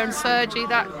player on there, and Sergi,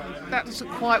 that doesn't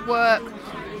quite work.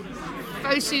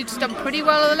 Fosu's done pretty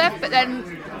well on the left, but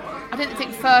then I didn't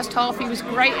think first half he was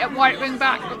great at right wing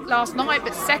back last night,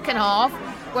 but second half,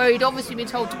 where he'd obviously been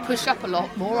told to push up a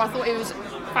lot more, I thought he was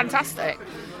fantastic.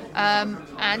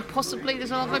 And possibly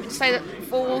there's an argument to say that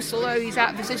Force, although he's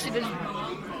out of position and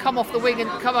come off the wing and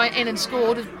come in and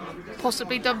scored, has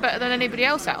possibly done better than anybody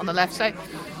else out on the left. So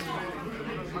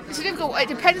it's a difficult. It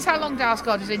depends how long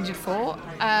Dalsgaard is injured for.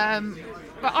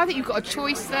 But I think you've got a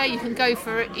choice there. You can go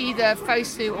for either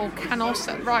Fosu or Canos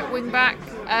at right wing back.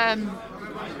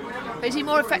 Is he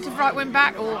more effective right wing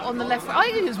back or on the left? I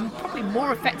think he was probably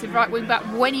more effective right wing back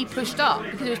when he pushed up,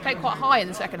 because he was played quite high in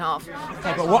the second half.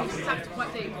 Okay,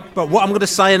 but what I'm going to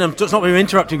say, and I'm just not going to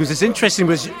interrupt you, because it's interesting,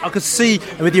 because I could see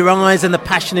with your eyes and the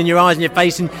passion in your eyes and your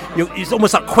face, and it's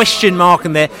almost like question mark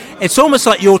in there. It's almost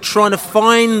like you're trying to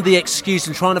find the excuse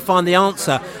and trying to find the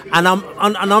answer. And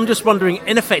I'm just wondering,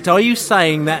 in effect, are you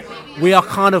saying that we are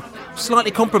kind of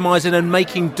slightly compromising and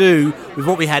making do with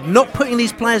what we had, not putting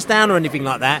these players down or anything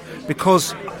like that?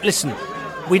 Because, listen,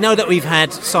 we know that we've had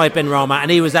Saïd Benrahma,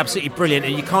 and he was absolutely brilliant,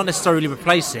 and you can't necessarily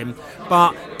replace him,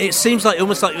 but it seems like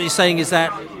almost like what you're saying is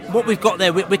that what we've got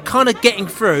there, we're kind of getting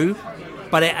through,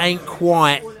 but it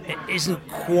isn't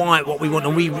quite what we want,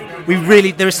 and we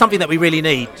really, there is something that we really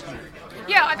need.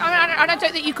 Yeah, I don't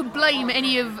think you can blame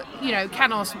any of,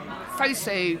 Canos,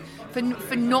 Fosu for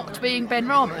not being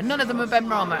Benrahma. None of them are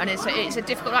Benrahma, and it's a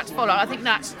difficult act to follow. I think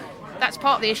that's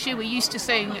part of the issue. We're used to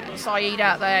seeing Saïd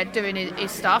out there doing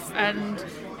his stuff, and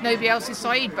nobody else is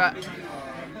Saïd. But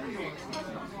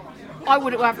I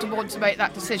would have to want to make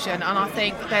that decision, and I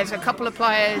think there's a couple of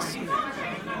players.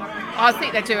 I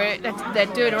think they're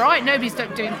doing all right. I don't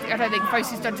think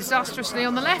Fosu's done disastrously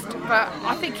on the left, but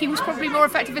I think he was probably more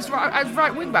effective as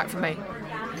right wing back for me.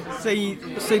 See,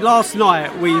 last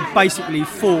night we basically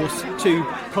forced two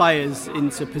players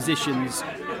into positions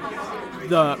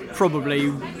that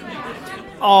probably,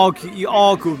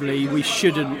 arguably, we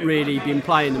shouldn't really been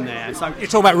playing them there. So you're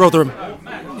talking about Rotherham?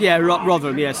 Yeah,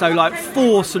 Rotherham. Yeah. So like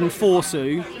Force and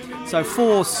Forsu. So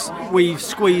Force we've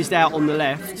squeezed out on the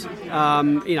left,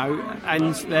 and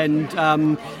then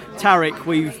Tariq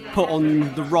we've put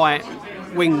on the right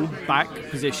wing back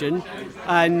position,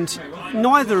 and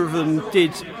neither of them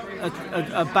did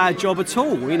a bad job at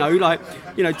all.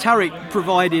 Tariq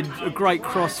provided a great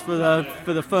cross for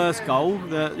the first goal,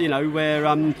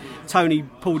 where Tony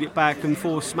pulled it back and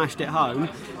Force smashed it home,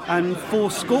 and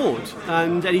Force scored,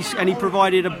 and he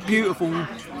provided a beautiful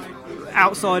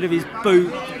outside of his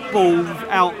boot ball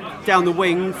out down the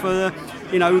wing for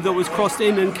that was crossed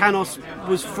in, and Canos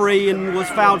was free and was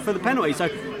fouled for the penalty. So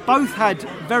both had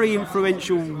very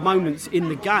influential moments in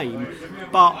the game,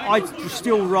 but I'd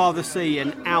still rather see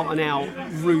an out-and-out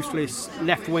ruthless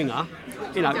left winger,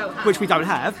 which we don't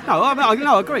have. No, I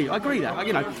agree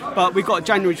that, but we've got a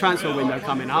January transfer window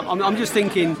coming up. I'm just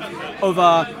thinking of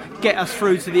get us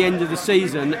through to the end of the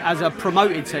season as a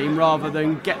promoted team, rather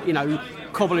than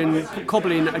cobbling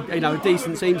a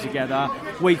decent team together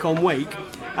week on week.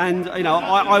 And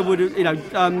I would have,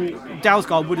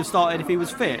 Dalsgaard would have started if he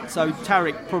was fit. So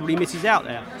Tariq probably misses out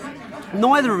there.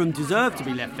 Neither of them deserve to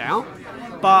be left out,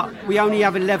 but we only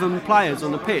have 11 players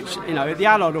on the pitch. The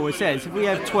Allard always says if we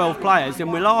have 12 players, then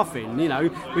we're laughing.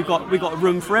 We've got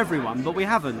room for everyone, but we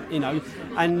haven't.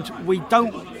 And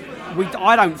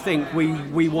I don't think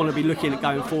we want to be looking at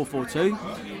going 4-4-2.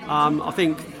 I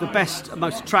think the best,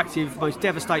 most attractive, most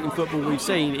devastating football we've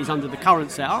seen is under the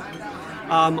current setup.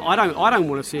 I don't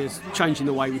want to see us changing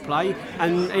the way we play.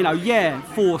 And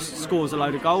Force scores a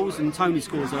load of goals and Tony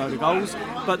scores a load of goals,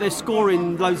 but they're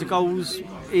scoring loads of goals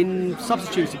in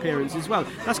substitute appearances as well.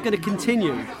 That's going to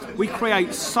continue. We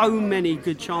create so many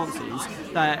good chances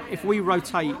that if we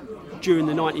rotate during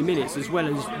the 90 minutes as well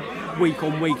as week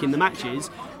on week in the matches,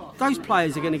 those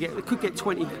players are going to could get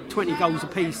 20 goals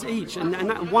apiece each, and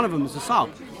one of them is a sub.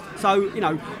 So,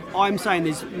 I'm saying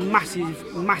there's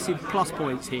massive plus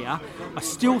points here. I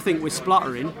still think we're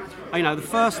spluttering. The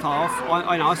first half,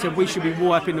 I said we should be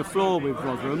wiping the floor with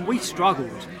Rotherham. We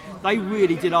struggled. They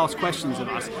really did ask questions of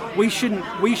us. We shouldn't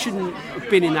have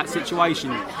been in that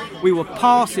situation. We were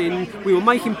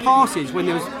making passes when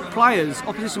there was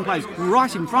opposition players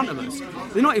right in front of us.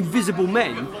 They're not invisible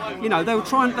men. They were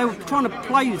trying to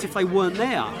play as if they weren't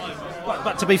there.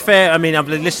 But to be fair, I've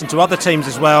listened to other teams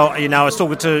as well. I was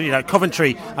talking to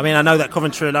Coventry. I know that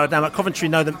Coventry are low down, but Coventry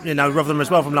know them, Rotherham as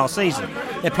well from last season.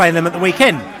 They're playing them at the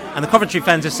weekend, and the Coventry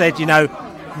fans have said,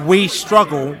 we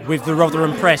struggle with the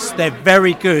Rotherham press. They're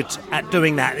very good at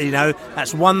doing that.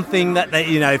 That's one thing that they,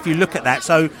 if you look at that.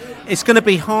 So it's going to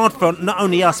be hard for not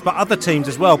only us but other teams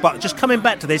as well. But just coming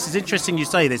back to this, it's interesting you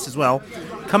say this as well.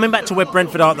 Coming back to where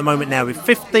Brentford are at the moment now, with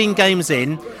 15 games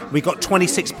in, we got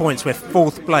 26 points. We're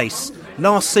 4th place.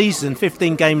 Last season,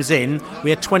 15 games in, we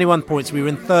had 21 points. We were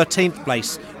in 13th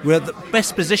place. We're at the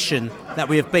best position that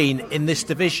we have been in this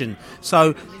division.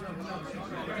 So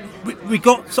we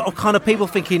got sort of kind of people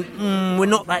thinking, we're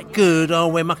not that good,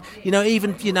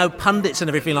 even pundits and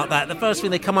everything like that. The first thing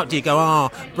they come up to you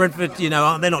go, Brentford,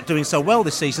 they're not doing so well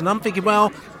this season. I'm thinking, well,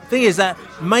 the thing is that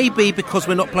maybe because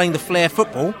we're not playing the flair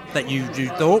football that you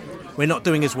thought, we're not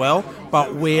doing as well,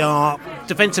 but we are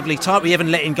defensively tight. We haven't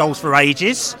let in goals for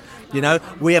ages.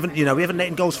 We haven't let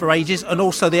in goals for ages, and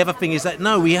also the other thing is that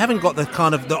we haven't got the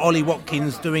kind of the Ollie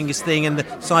Watkins doing his thing and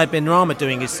the Syed Ben Rama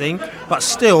doing his thing, but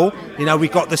still,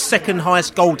 we've got the second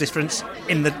highest goal difference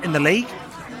in the league.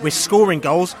 We're scoring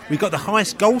goals. We've got the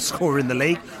highest goal scorer in the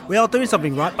league. We are doing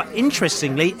something right, but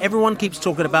interestingly, everyone keeps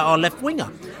talking about our left winger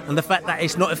and the fact that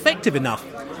it's not effective enough.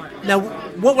 Now,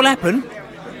 what will happen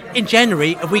in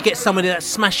January if we get somebody that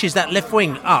smashes that left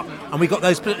wing up, and we got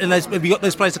those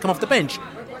players to come off the bench?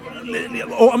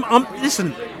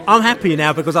 I'm happy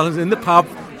now because I was in the pub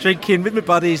drinking with my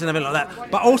buddies and everything like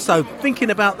that. But also thinking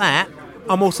about that,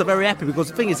 I'm also very happy because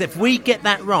the thing is, if we get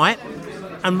that right,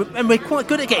 and we're quite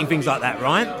good at getting things like that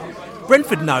right,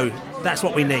 Brentford know that's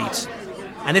what we need.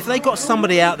 And if they got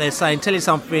somebody out there telling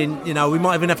something, we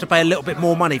might even have to pay a little bit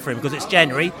more money for him because it's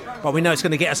January, but we know it's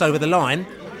going to get us over the line.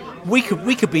 We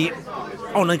could be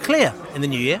on and clear in the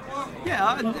new year.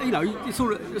 Yeah, and it's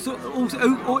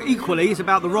also equally it's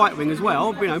about the right wing as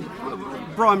well. Brian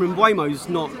Mbeumo's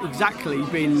not exactly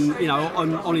been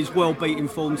on his well-beaten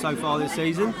form so far this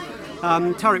season.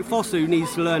 Tariq Fosu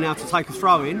needs to learn how to take a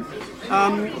throw in.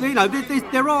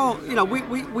 There are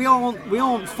we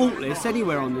aren't faultless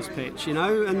anywhere on this pitch,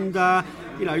 and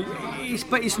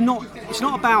it's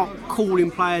not about calling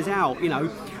players out,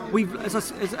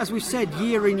 As we've said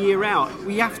year in, year out,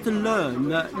 we have to learn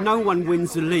that no one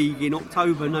wins the league in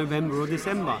October, November or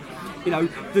December.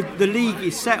 The league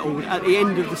is settled at the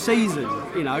end of the season,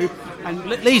 and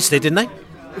Leeds did, didn't they?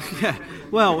 Yeah,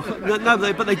 well,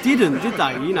 no, but they didn't, did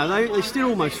they? They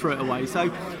still almost threw it away.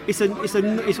 So is it a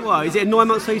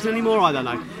 9-month season anymore? I don't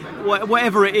know.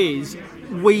 Whatever it is,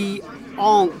 we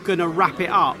aren't going to wrap it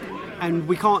up. And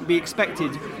we can't be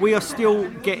expected. We are still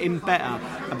getting better,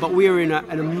 but we are in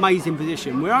an amazing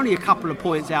position. We're only a couple of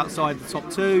points outside the top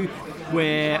 2.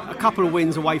 We're a couple of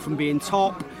wins away from being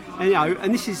top.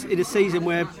 And this is in a season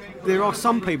where there are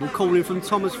some people calling from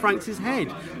Thomas Franks'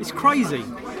 head. It's crazy.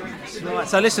 Right,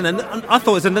 so listen, and I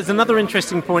thought there's another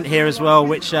interesting point here as well,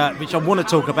 which I want to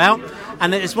talk about,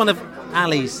 and it's one of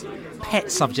Ali's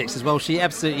pet subjects as well. She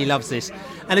absolutely loves this,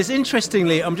 and it's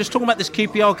interestingly, I'm just talking about this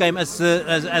QPR game,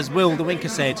 as Will the Winker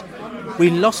said, we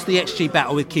lost the XG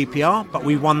battle with QPR, but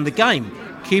we won the game.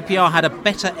 QPR had a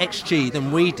better XG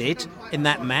than we did in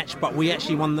that match, but we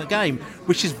actually won the game,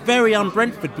 which is very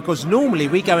un-Brentford, because normally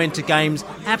we go into games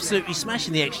absolutely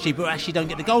smashing the XG, but actually don't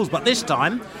get the goals. But this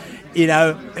time,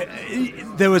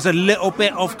 there was a little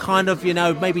bit of kind of,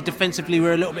 maybe defensively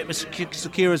we're a little bit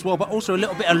secure as well, but also a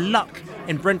little bit of luck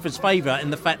in Brentford's favour in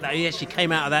the fact that he actually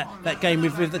came out of that game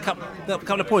with a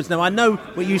couple of points. Now, I know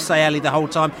what you say, Ali, the whole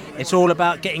time. It's all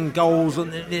about getting goals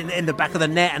in the back of the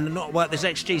net and not work this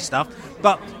XG stuff.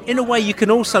 But in a way, you can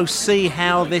also see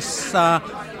how this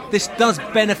does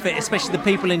benefit, especially the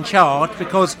people in charge,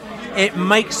 because it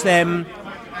makes them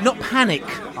not panic,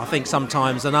 I think,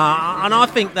 sometimes, and I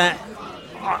think that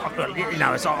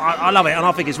I love it, and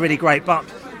I think it's really great. But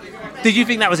did you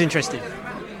think that was interesting?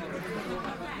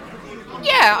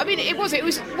 Yeah, I mean, it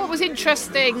was what was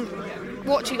interesting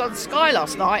watching on Sky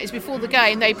last night is before the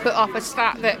game they put up a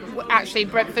stat that actually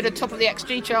Brentford are top of the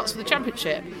XG charts for the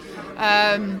Championship.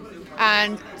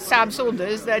 And Sam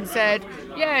Saunders then said,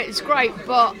 yeah, it's great,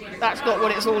 but that's not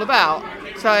what it's all about.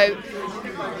 So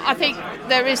I think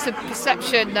there is the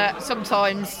perception that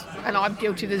sometimes, and I'm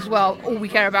guilty of it as well, all we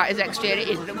care about is XG, and it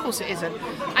isn't. Of course it isn't.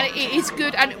 And it is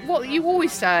good. And what you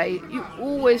always say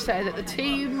that the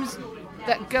teams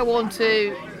that go on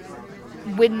to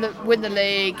win the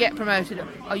league, get promoted,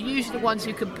 are usually the ones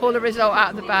who can pull a result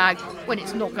out of the bag when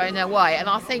it's not going their way. And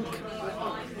I think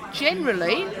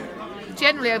generally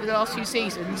over the last few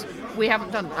seasons, we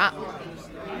haven't done that.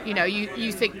 You know,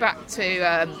 you think back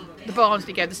to the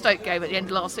Barnsley game, the Stoke game at the end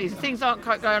of last season. Things aren't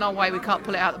quite going our way, we can't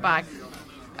pull it out of the bag.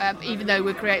 Even though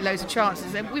we create loads of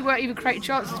chances. And we weren't even creating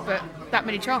chances, but that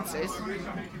many chances.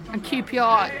 And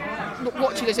QPR,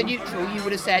 watching as a neutral, you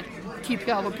would have said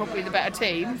QPR were probably the better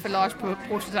team for large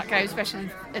portions of that game, especially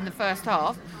in the first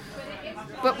half.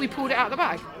 But we pulled it out of the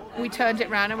bag. We turned it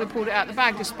round and we pulled it out of the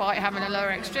bag despite having a lower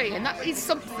XG. And that is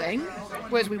something,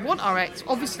 whereas we want our X,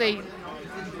 obviously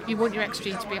you want your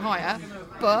XG to be higher,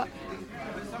 but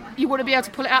you want to be able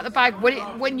to pull it out of the bag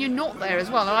when you're not there as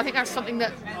well. And I think that's something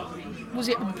that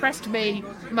impressed me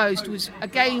most, was a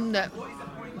game that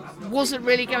wasn't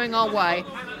really going our way.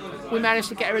 We managed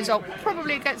to get a result,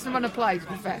 probably against the run of play, to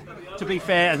be fair. To be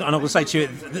fair, and I will say to you,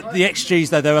 the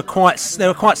XGs though they were quite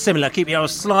similar. QPR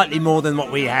was slightly more than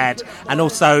what we had, and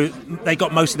also they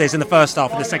got most of theirs in the first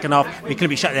half. In the second half, we couldn't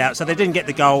be shut out, so they didn't get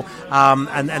the goal,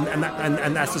 and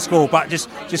that's the score. But just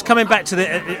coming back to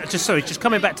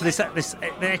this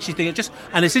XG thing,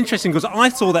 and it's interesting because I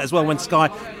saw that as well when Sky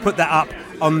put that up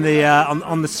on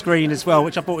the screen as well,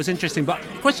 which I thought was interesting. But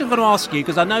the question I'm going to ask you,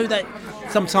 because I know that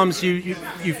sometimes you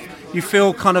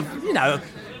feel kind of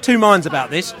two minds about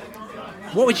this.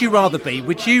 What would you rather be?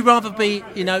 Would you rather be,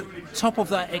 top of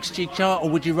that XG chart, or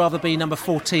would you rather be number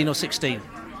 14 or 16?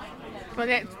 Well,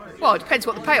 it depends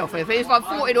what the payoff is. If I'm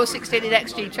 14 or 16 in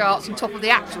XG charts and top of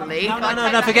the actual league...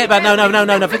 No, forget about...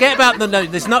 forget about... No,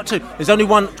 there's not two. There's only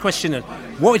one question.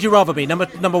 What would you rather be?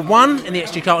 Number one in the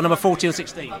XG chart, or number 14 or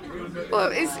 16?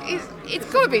 Well, it's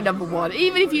got to be number one.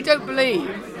 Even if you don't believe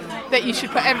that you should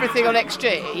put everything on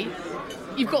XG...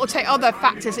 You've got to take other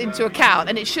factors into account,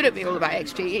 and it shouldn't be all about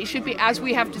XG. It should be, as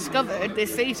we have discovered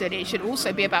this season, it should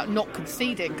also be about not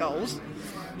conceding goals.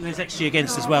 There's XG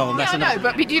against as well. And yeah, I know,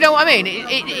 but do you know what I mean?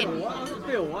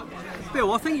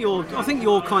 Bill, I think you're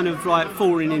kind of like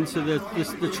falling into the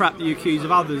trap that you accuse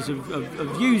of others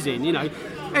of using.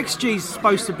 XG is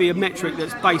supposed to be a metric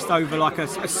that's based over like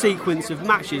a sequence of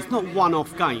matches, not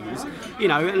one-off games.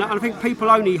 And I think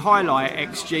people only highlight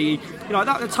XG.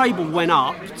 That the table went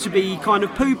up to be kind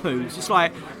of poo-pooed. It's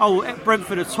like,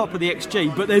 Brentford are top of the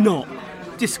XG, but they're not.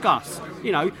 Discuss.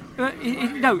 It's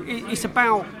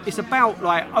about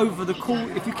like over the course.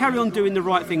 If you carry on doing the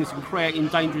right things and creating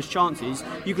dangerous chances,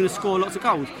 you're going to score lots of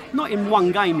goals. Not in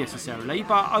one game necessarily,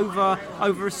 but over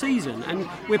a season. And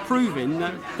we're proving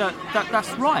that's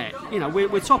right.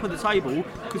 We're top of the table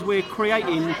because we're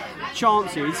creating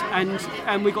chances,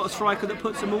 and we've got a striker that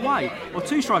puts them away, or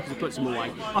two strikers that puts them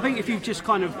away. I think if you just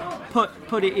kind of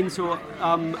put it into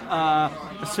a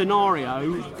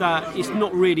scenario that it's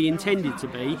not really intended to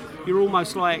be, you're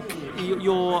almost like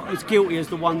you're as guilty as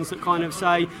the ones that kind of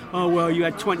say, oh well, you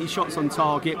had 20 shots on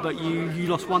target but you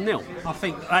lost 1-0. I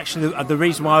think actually the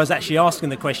reason why I was actually asking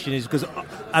the question is because,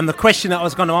 and the question that I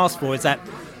was going to ask for is that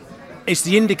it's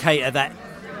the indicator that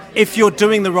if you're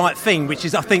doing the right thing, which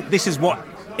is, I think this is what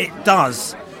it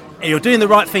does, you're doing the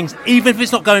right things, even if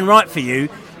it's not going right for you,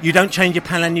 you don't change your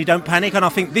plan and you don't panic. And I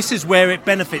think this is where it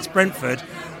benefits Brentford,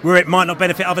 where it might not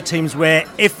benefit other teams, where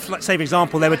if, let's say for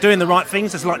example, they were doing the right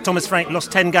things, it's like Thomas Frank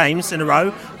lost 10 games in a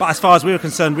row, but as far as we were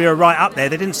concerned, we were right up there.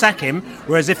 They didn't sack him,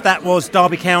 whereas if that was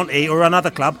Derby County or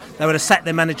another club, they would have sacked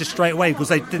their manager straight away because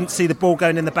they didn't see the ball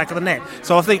going in the back of the net.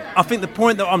 So I think the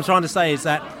point that I'm trying to say is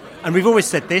that, and we've always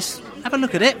said this, have a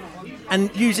look at it and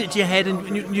use it to your head,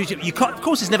 and use it. Of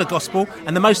course, it's never gospel,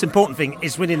 and the most important thing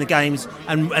is winning the games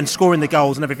and scoring the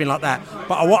goals and everything like that.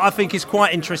 But what I think is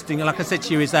quite interesting, and like I said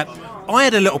to you, is that I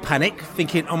had a little panic,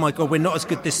 thinking, oh my God, we're not as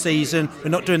good this season, we're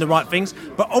not doing the right things.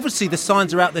 But obviously the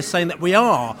signs are out there saying that we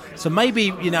are. So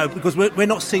maybe, because we're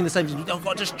not seeing the same things, we've got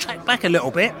to just track back a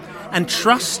little bit and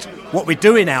trust what we're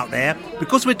doing out there,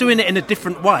 because we're doing it in a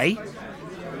different way.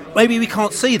 Maybe we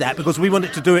can't see that because we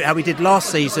wanted to do it how we did last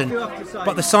season,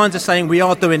 but the signs are saying we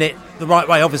are doing it the right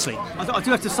way, obviously. I do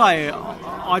have to say,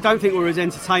 I don't think we're as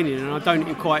entertaining, and I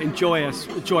don't quite enjoy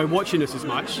watching us as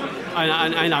much.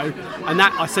 And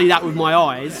that I see that with my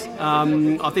eyes.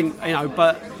 I think,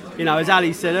 but as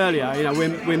Ali said earlier,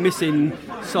 we're missing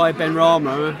Saïd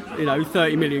Benrahma,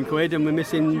 30 million quid, and we're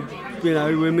missing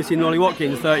Ollie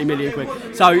Watkins, 30 million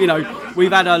quid. So,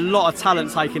 we've had a lot of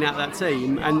talent taken out of that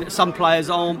team, and some players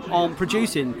aren't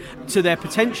producing to their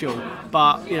potential,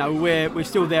 but, we're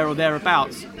still there or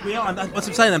thereabouts. We are, and that's what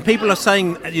I'm saying, and people are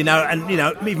saying,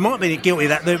 we might be guilty of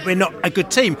that we're not a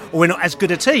good team, or we're not as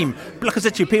good a team. But like I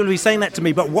said to you, people will be saying that to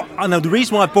me, but I know the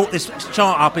reason why I brought this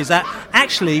chart up is that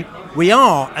actually we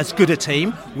are as good a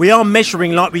team. We are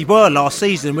measuring like we were last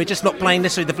season. We're just not playing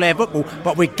necessarily the flair football,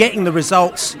 but we're getting the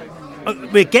results.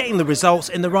 We're getting the results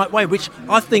in the right way, which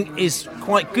I think is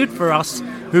quite good for us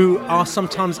who are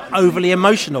sometimes overly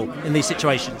emotional in these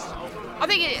situations. I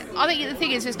think the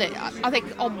thing is, isn't it? I think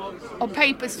on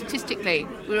paper, statistically,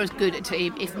 we're as good a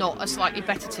team, if not a slightly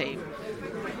better team.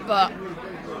 But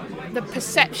the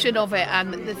perception of it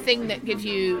and the thing that gives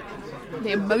you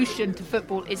the emotion to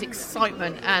football is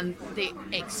excitement, and the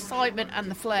excitement and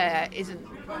the flair isn't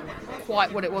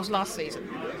quite what it was last season.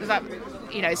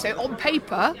 So on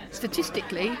paper,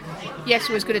 statistically, yes,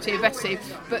 we're as good a team, better team,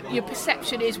 but your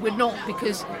perception is we're not,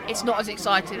 because it's not as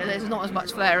exciting and there's not as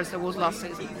much flair as there was last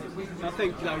season. I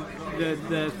think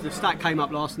the stat came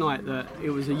up last night that it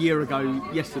was a year ago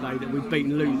yesterday that we'd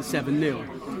beaten Luton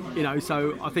 7-0.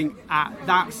 So I think at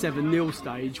that 7-0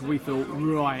 stage we thought,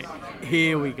 right,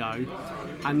 here we go.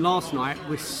 And last night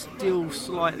we're still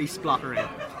slightly spluttering.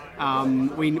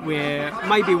 We're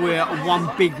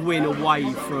one big win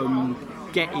away from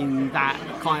getting that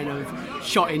kind of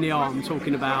shot in the arm,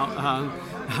 talking about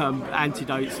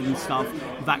antidotes and stuff,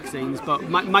 vaccines, but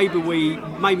maybe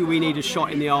we need a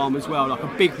shot in the arm as well, like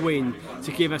a big win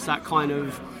to give us that kind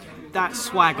of that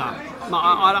swagger.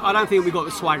 I don't think we've got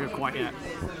the swagger quite yet.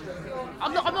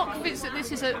 I'm not convinced that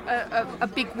this is a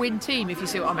big win team, if you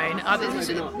see what I mean.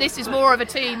 This is more of a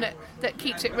team that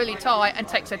keeps it really tight and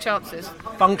takes their chances.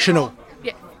 Functional.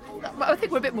 Yeah, I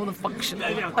think we're a bit more than functional.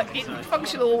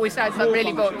 Functional always sounds like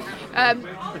really good.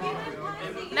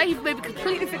 Now you've made me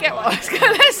completely forget what I was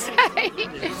going to say.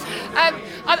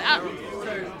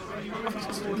 I've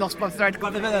just lost my thread.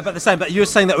 But you were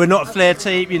saying that we're not a flair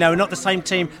team, we're not the same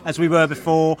team as we were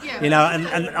before, and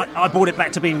I brought it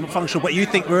back to being functional, but you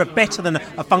think we're better than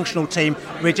a functional team.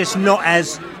 We're just not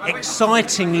as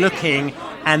exciting looking,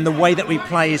 and the way that we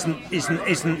play isn't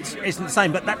the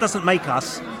same, but that doesn't make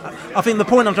us, I think the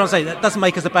point I'm trying to say, that doesn't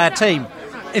make us a bad team.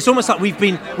 It's almost like we've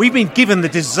been given the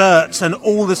desserts and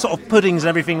all the sort of puddings and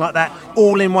everything like that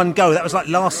all in one go. That was like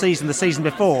last season, the season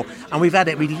before, and we've had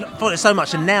it. We thought it so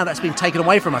much, and now that's been taken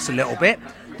away from us a little bit.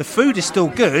 The food is still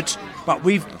good, but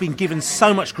we've been given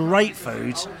so much great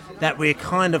food that we're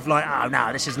kind of like, oh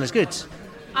no, this isn't as good.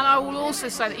 And I will also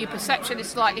say that your perception is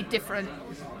slightly different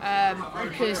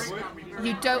because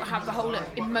you don't have the whole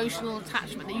emotional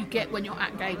attachment that you get when you're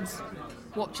at games,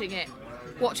 watching it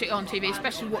on TV,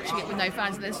 especially watching it with no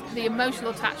fans. The emotional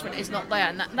attachment is not there,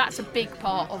 and that's a big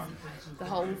part of the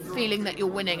whole feeling that you're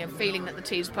winning and feeling that the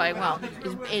team's playing well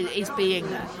is being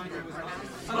there.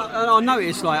 And I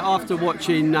noticed, after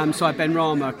watching Saïd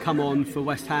Benrahma come on for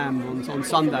West Ham on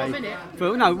Sunday,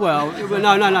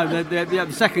 the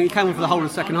second he came on for the whole of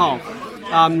the second half.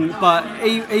 But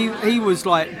he was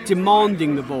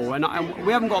demanding the ball, and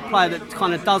we haven't got a player that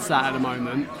kind of does that at the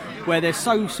moment, where they're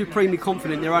so supremely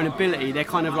confident in their own ability, they're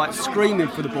kind of screaming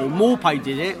for the ball. Maupay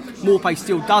did it. Maupay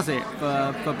still does it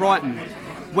for Brighton.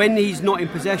 When he's not in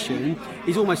possession,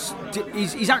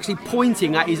 he's actually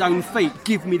pointing at his own feet.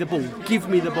 Give me the ball. Give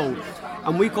me the ball.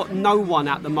 And we've got no one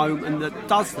at the moment that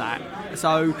does that.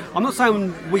 So I'm not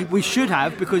saying we should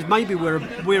have, because maybe we're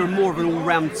more of an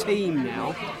all-round team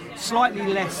now,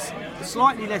 slightly less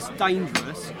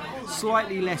dangerous,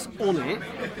 slightly less on it,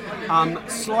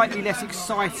 slightly less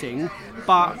exciting,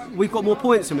 but we've got more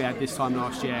points than we had this time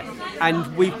last year, and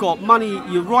we've got money.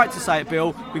 You're right to say it,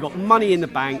 Bill. We've got money in the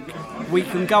bank. We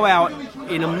can go out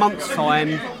in a month's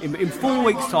time, in 4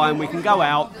 weeks' time. We can go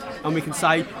out and we can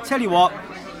say, tell you what,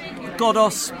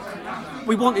 Godos,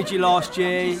 we wanted you last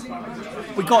year.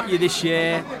 We got you this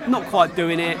year. Not quite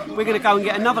doing it. We're going to go and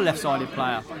get another left-sided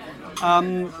player.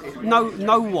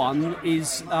 No one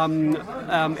is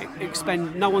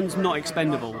no one's not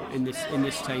expendable in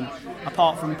this team,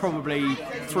 apart from probably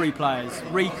 3 players: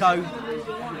 Rico,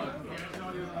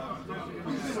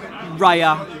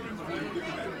 Raya,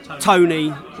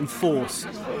 Tony, and Force.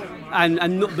 But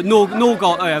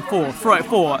Norgard, 4.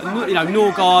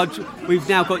 Norgard. We've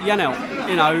now got Janelt.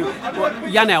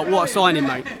 Janelt, what a signing,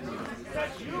 mate.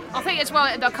 I think as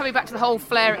well, coming back to the whole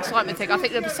flair excitement thing, I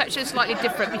think the perception is slightly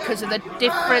different because of the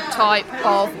different type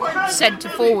of centre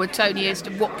forward Tony is to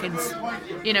Watkins.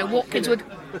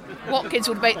 Watkins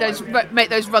would make those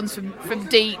runs from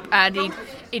deep, and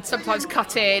he'd sometimes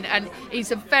cut in, and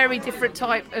he's a very different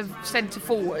type of centre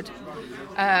forward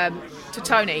to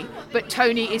Tony. But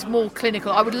Tony is more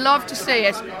clinical. I would love to see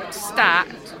a stat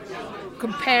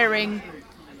comparing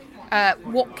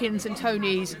Watkins and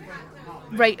Tony's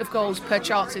rate of goals per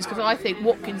chances, because I think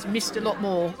Watkins missed a lot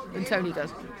more than Tony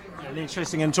does. And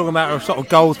interesting, and talking about sort of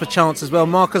goals per chance as well,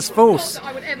 Marcus Forss.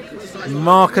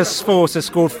 Marcus Forss has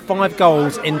scored 5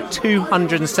 goals in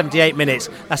 278 minutes.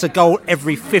 That's a goal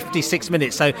every 56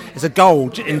 minutes, so it's a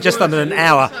goal in just under an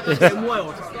hour.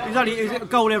 It was a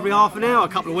goal every half an hour a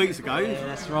couple of weeks ago. Yeah,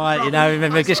 that's right,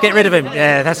 remember, just get rid of him.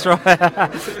 Yeah, that's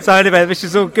right. So anyway, this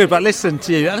is all good, but listen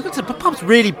to you. The pub's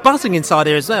really buzzing inside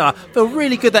here as well. I feel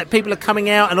really good that people are coming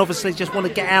out and obviously just want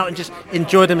to get out and just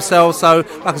enjoy themselves. So,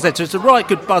 like I said, so it's a right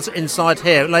good buzz inside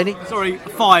here. Laney? Sorry,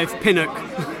 5, Pinnock.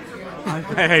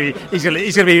 He's going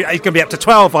to be up to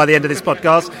 12 by the end of this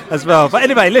podcast as well. But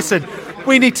anyway, listen,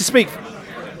 we need to speak,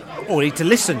 or we need to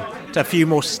listen to a few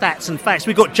more stats and facts.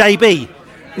 We've got JB,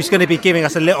 who's going to be giving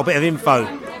us a little bit of info.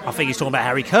 I think he's talking about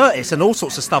Harry Curtis and all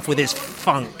sorts of stuff with his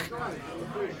funk.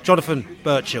 Jonathan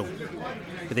Birchall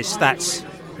with his stats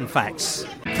and facts.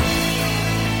 Are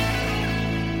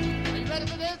you ready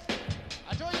for this?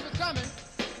 I told you it was coming.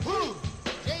 Who?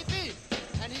 JB.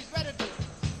 And he's ready to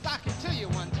stock it to you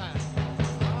one time.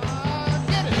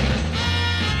 Get it.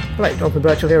 Hello, Jonathan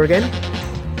Birchall here again.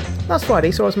 Last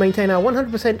Friday saw us maintain our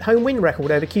 100% home win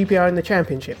record over QPR in the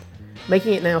Championship,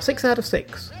 making it now 6 out of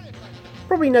 6.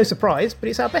 Probably no surprise, but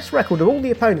it's our best record of all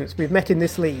the opponents we've met in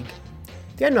this league.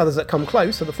 The only others that come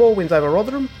close are the 4 wins over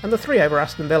Rotherham and the 3 over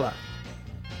Aston Villa.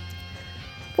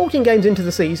 14 games into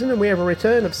the season and we have a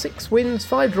return of 6 wins,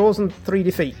 5 draws and 3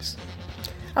 defeats.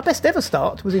 Our best ever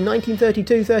start was in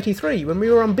 1932-33 when we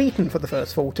were unbeaten for the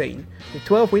first 14, with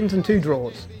 12 wins and 2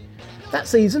 draws. That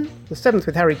season, the 7th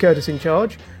with Harry Curtis in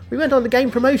charge, we went on to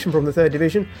gain promotion from the 3rd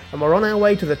Division and were on our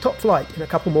way to the top flight in a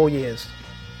couple more years.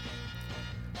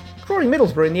 Drawing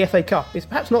Middlesbrough in the FA Cup is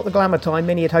perhaps not the glamour time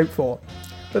many had hoped for,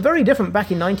 but very different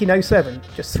back in 1907,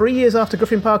 just 3 years after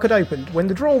Griffin Park had opened, when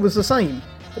the draw was the same,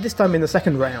 but this time in the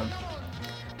second round.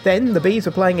 Then, the Bees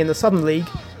were playing in the Southern League,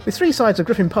 with 3 sides of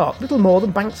Griffin Park little more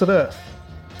than banks of earth.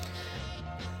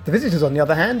 The visitors, on the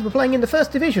other hand, were playing in the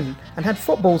First Division and had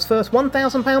football's first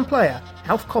 £1,000 player,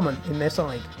 Alf Common, in their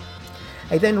side.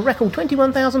 A then record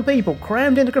 21,000 people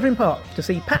crammed into Griffin Park to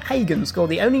see Pat Hagan score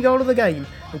the only goal of the game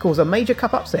and cause a major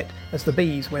cup upset as the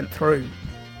Bees went through.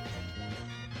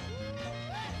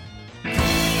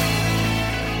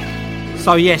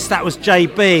 So yes, that was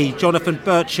JB, Jonathan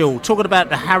Birchall, talking about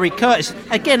the Harry Curtis.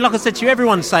 Again, like I said to you,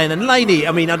 everyone's saying, and Laney,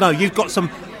 I mean, I know you've got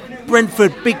some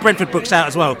big Brentford books out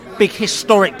as well, big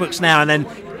historic books now, and then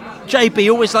JB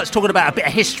always likes talking about a bit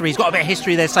of history. He's got a bit of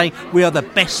history there saying we are the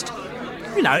best,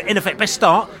 in effect, best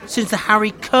start since the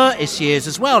Harry Curtis years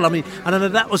as well. I mean, and I know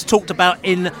that was talked about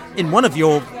in one of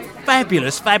your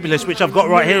fabulous, which I've got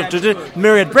right here,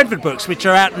 Myriad Brentford books, which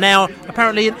are out now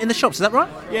apparently in the shops. Is that right?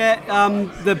 Yeah,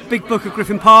 the big book of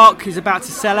Griffin Park is about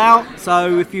to sell out,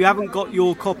 so if you haven't got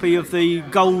your copy of the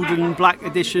gold and black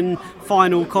edition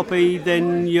final copy,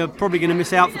 then you're probably going to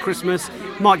miss out for Christmas.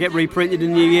 Might get reprinted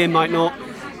in the new year, might not.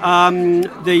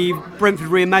 The Brentford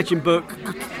Reimagined book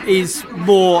is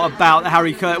more about the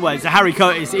Harry Curtis. Well, it's a Harry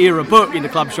Curtis era book in the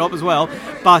club shop as well.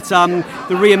 But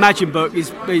the Reimagined book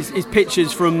is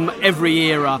pictures from every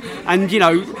era, and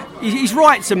he's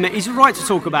right to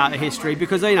talk about the history,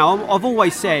 because I've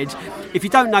always said, if you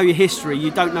don't know your history,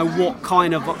 you don't know what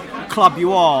kind of club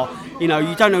you are. You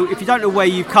don't know, if you don't know where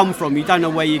you've come from, you don't know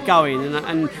where you're going,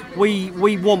 and we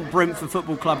want Brentford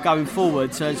Football Club going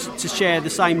forward to share the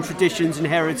same traditions and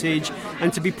heritage,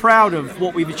 and to be proud of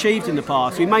what we've achieved in the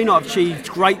past. We may not have achieved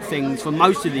great things for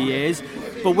most of the years,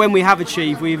 but when we have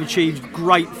achieved, we've achieved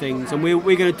great things, and we're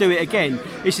going to do it again.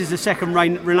 This is the second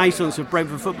renaissance of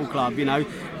Brentford Football Club.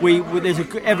 There's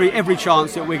every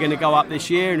chance that we're going to go up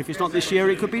this year, and if it's not this year,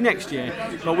 it could be next year.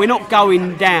 But we're not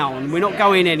going down. We're not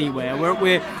going anywhere.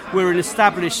 We're an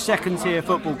established second-tier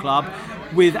football club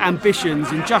with ambitions,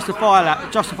 and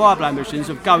justifiable ambitions,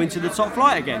 of going to the top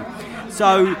flight again.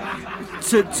 So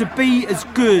to be as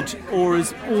good, or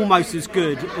as almost as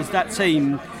good as that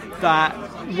team that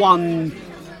won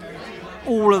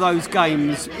all of those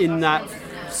games in that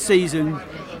season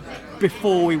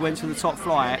before we went to the top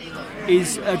flight,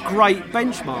 is a great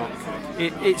benchmark.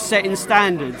 It's setting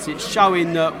standards. It's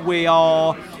showing that we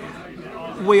are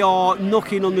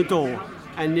knocking on the door,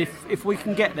 and if we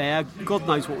can get there, God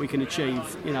knows what we can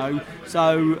achieve.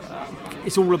 So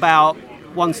it's all about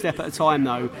one step at a time,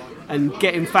 though, and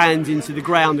getting fans into the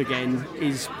ground again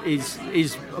is a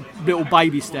little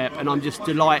baby step, and I'm just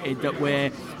delighted that we're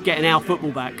getting our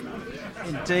football back.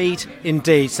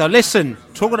 Indeed. So listen,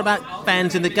 talking about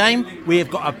fans in the game, we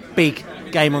have got a big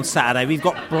game on Saturday. We've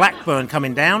got Blackburn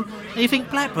coming down. And you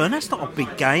think, Blackburn, that's not a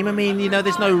big game. I mean,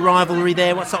 there's no rivalry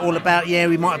there. What's that all about? Yeah,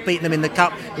 we might have beaten them in the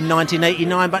Cup in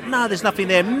 1989, but no, there's nothing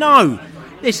there. No,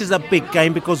 this is a big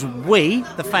game because we,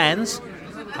 the fans,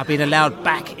 have been allowed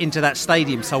back into that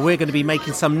stadium, so we're going to be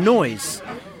making some noise.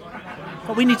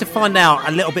 But we need to find out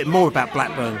a little bit more about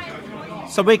Blackburn.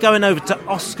 So we're going over to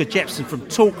Oscar Jepson from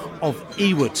Talk of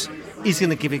Ewood. He's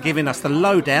going to be giving us the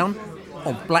lowdown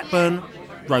on Blackburn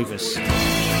Rovers.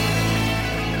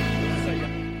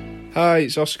 Hi,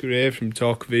 it's Oscar here from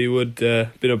Talk of Ewood.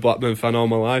 Been a Blackburn fan all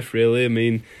my life, really. I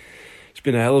mean, it's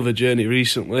been a hell of a journey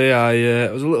recently.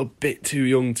 I was a little bit too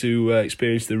young to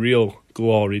experience the real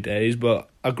glory days, but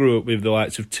I grew up with the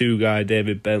likes of Two Guy,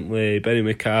 David Bentley, Benny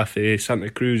McCarthy,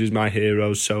 Santa Cruz is my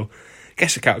heroes, so I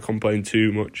guess I can't complain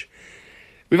too much.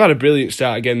 We've had a brilliant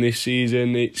start again this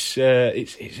season. It's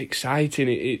exciting.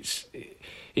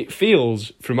 It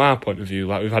feels, from our point of view,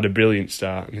 like we've had a brilliant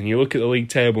start. And you look at the league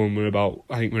table and we're around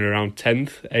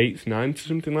 10th, 8th, 9th,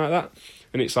 something like that.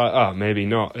 And it's like, oh, maybe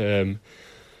not.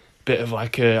 Bit of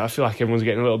like I feel like everyone's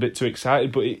getting a little bit too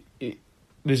excited, but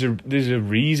there's a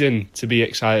reason to be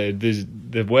excited. There's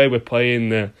the way we're playing,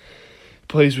 the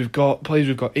players we've got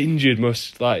injured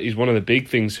is one of the big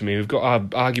things for me. We've got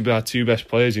arguably our two best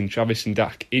players in Travis and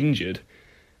Dak injured,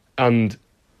 and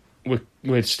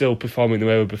we're still performing the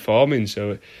way we're performing.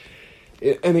 So,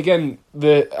 and again,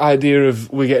 the idea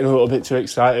of we're getting a little bit too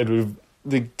excited with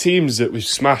the teams that we've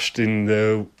smashed in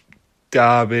the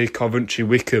Derby, Coventry,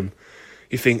 Wickham.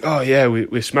 You think, oh yeah,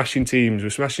 we're smashing teams,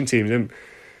 and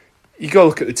you go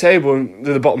look at the table and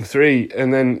they're the bottom three,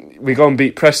 and then we go and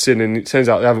beat Preston and it turns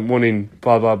out they haven't won in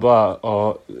blah blah blah,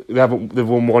 or they've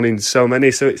won one in so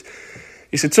many. So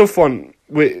it's a tough one.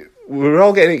 We're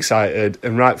all getting excited,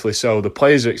 and rightfully so. The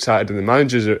players are excited and the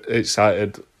managers are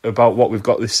excited about what we've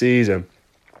got this season,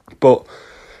 but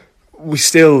we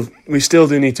still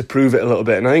do need to prove it a little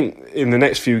bit. And I think in the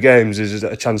next few games is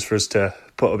a chance for us to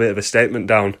put a bit of a statement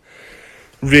down.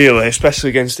 Really,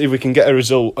 especially if we can get a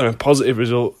result, and a positive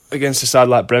result against a side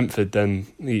like Brentford, then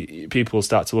people will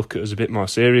start to look at us a bit more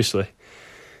seriously.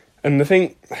 And I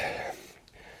think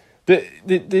that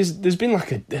there's been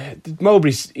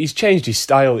Mowbray's, he's changed his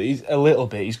style a little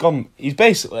bit. He's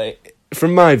basically,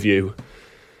 from my view,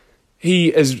 he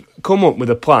has come up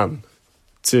with a plan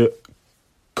to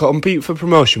compete for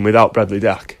promotion without Bradley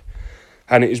Dack,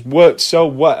 and it has worked so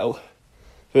well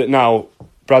that now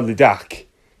Bradley Dack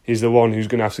is the one who's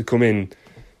going to have to come in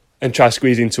and try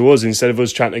squeeze into us instead of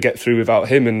us trying to get through without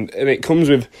him. And it comes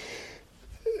with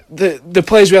the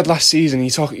players we had last season.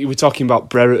 You were talking about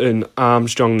Brereton,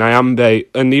 Armstrong, Nyambe,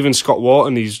 and even Scott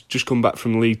Wharton. He's just come back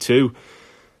from League Two.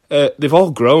 They've all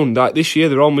grown. Like this year,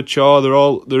 they're all mature.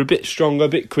 They're a bit stronger, a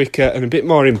bit quicker, and a bit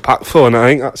more impactful. And I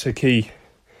think that's a key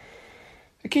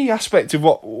aspect of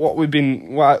why we've been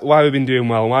doing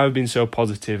well, why we've been so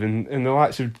positive, and the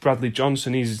likes of Bradley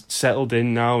Johnson, he's settled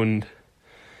in now, and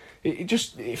it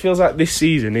feels like this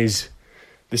season is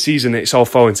the season that it's all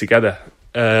falling together,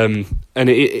 and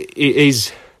it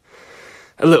is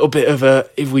a little bit of a,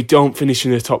 if we don't finish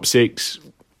in the top six,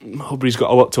 Mowbray's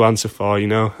got a lot to answer for,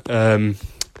 it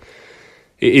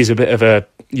is a bit of a,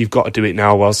 you've got to do it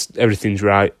now whilst everything's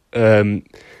right, and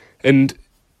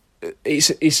it's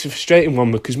a frustrating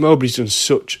one because Mowbray's done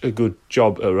such a good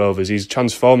job at Rovers. He's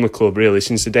transformed the club really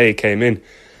since the day he came in.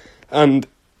 And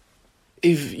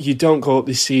if you don't go up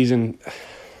this season,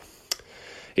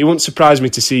 it wouldn't surprise me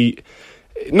to see,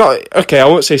 I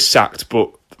won't say sacked,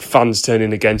 but fans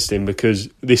turning against him, because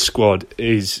this squad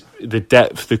is the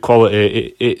depth, the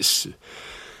quality. It's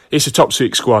a top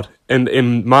six squad. And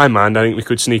in my mind, I think we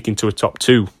could sneak into a top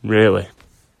two, really.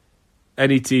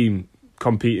 Any team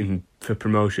competing for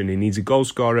promotion, he needs a goal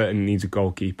scorer and he needs a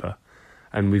goalkeeper,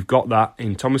 and we've got that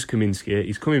in Thomas Kaminski.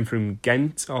 He's coming from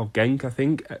Genk, I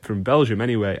think, from Belgium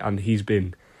anyway, and he's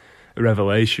been a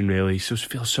revelation really. He just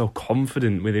feels so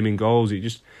confident with him in goals.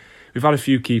 We've had a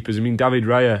few keepers. I mean, David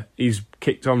Raya, he's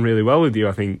kicked on really well with you,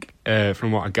 I think,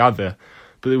 from what I gather,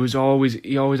 but he always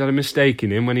had a mistake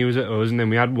in him when he was at us. And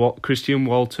then we had Christian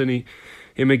Walton, he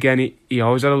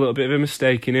always had a little bit of a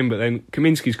mistake in him, but then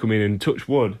Kaminski's come in and touch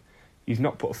wood, he's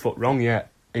not put a foot wrong yet.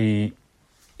 He's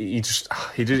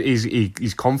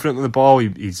confident on the ball.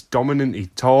 He's dominant. He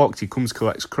talks. He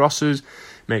collects crosses,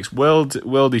 makes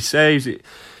worldy saves.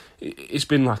 It's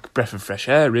been like a breath of fresh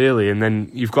air, really. And then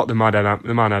you've got the man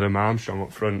Adam Armstrong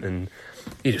up front, and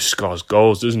he just scores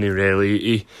goals, doesn't he?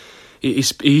 Really,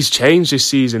 he's changed this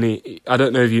season. I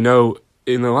don't know if you know,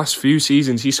 in the last few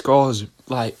seasons, he scores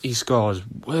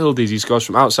worldies. He scores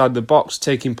from outside the box,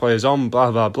 taking players on,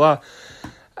 blah blah blah.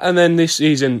 And then this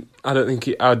season, I don't think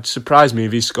it'd surprise me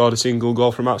if he scored a single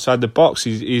goal from outside the box.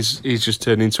 He's just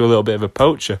turned into a little bit of a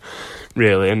poacher,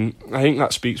 really. And I think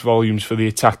that speaks volumes for the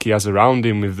attack he has around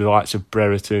him, with the likes of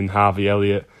Brereton, Harvey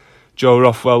Elliott, Joe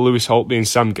Rothwell, Lewis Holtby and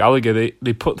Sam Gallagher.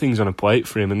 They put things on a plate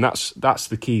for him, and that's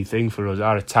the key thing for us.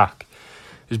 Our attack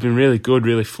has been really good,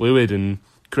 really fluid, and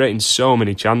creating so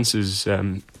many chances.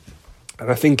 And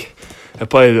I think a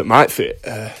player that might fit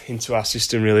into our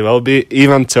system really well would be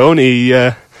Ivan Toney.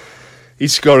 He'd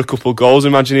score a couple of goals.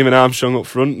 Imagine him and Armstrong up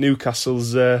front,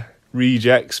 Newcastle's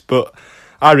rejects. But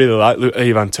I really like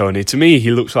Ivan Toney. To me,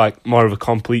 he looks like more of a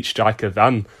complete striker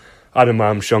than Adam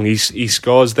Armstrong. He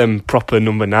scores them proper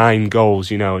number 9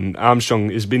 goals, and Armstrong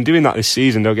has been doing that this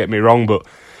season, don't get me wrong, but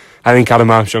I think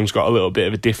Adam Armstrong's got a little bit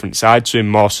of a different side to him,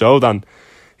 more so than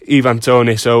Ivan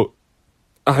Toney. So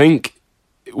I think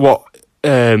what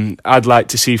I'd like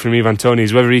to see from Ivan Toney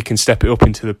is whether he can step it up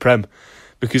into the Prem,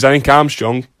 because I think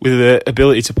Armstrong, with the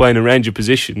ability to play in a range of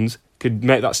positions, could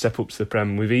make that step up to the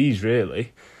Prem with ease,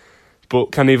 really.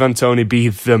 But can Ivan Toney be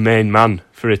the main man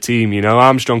for a team?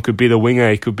 Armstrong could be the winger,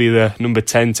 he could be the number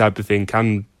 10 type of thing.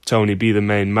 Can Toney be the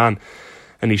main man?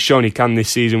 And he's shown he can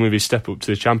this season with his step up to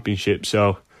the Championship.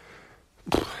 So,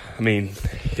 I mean,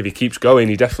 if he keeps going,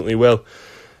 he definitely will.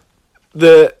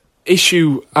 The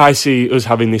issue I see us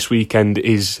having this weekend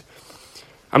is,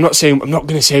 I'm not going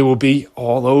to say we'll be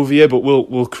all over you, but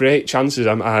we'll create chances.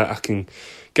 I can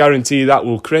guarantee that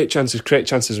we'll create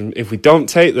chances. And if we don't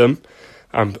take them,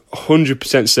 I'm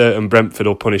 100% certain Brentford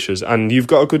will punish us. And you've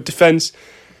got a good defence,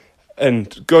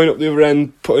 and going up the other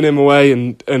end, putting him away,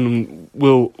 and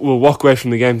we'll walk away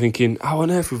from the game thinking, how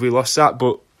on earth have we lost that?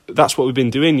 But that's what we've been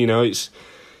doing. It's,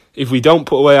 if we don't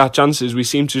put away our chances, we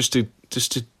seem just to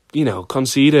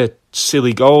concede a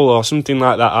silly goal or something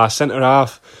like that. Our centre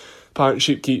half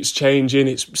partnership keeps changing.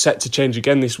 It's set to change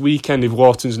again this weekend if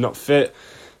Wharton's not fit.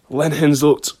 Lenihan's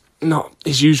looked not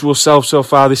his usual self so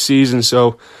far this season,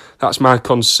 so that's my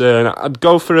concern. I'd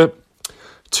go for a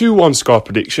 2-1 score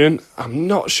prediction. I'm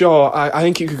not sure. I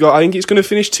think it could go. I think it's going to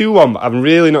finish 2-1, but I'm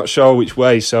really not sure which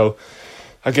way. So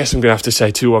I guess I'm going to have to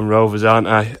say 2-1 Rovers, aren't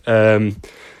I?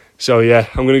 So yeah,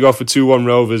 I'm going to go for 2-1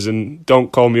 Rovers, and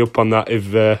don't call me up on that if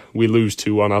we lose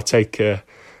 2-1.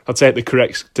 I'll take the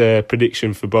correct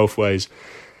prediction for both ways.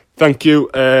 Thank you,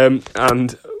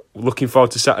 and looking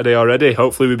forward to Saturday already.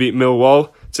 Hopefully we beat Millwall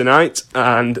tonight,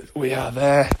 and we are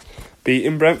there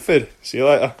beating Brentford. See you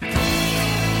later.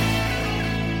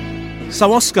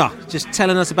 So Oscar, just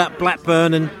telling us about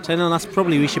Blackburn and telling us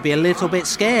probably we should be a little bit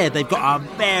scared. They've got a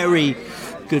very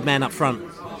good man up front,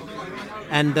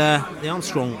 and the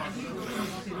Armstrong,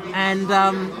 and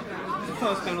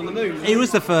First man on the moon. He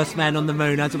was the first man on the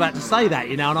moon. I was about to say that,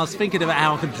 and I was thinking about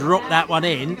how I could drop that one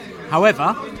in.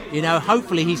 However,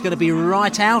 hopefully he's going to be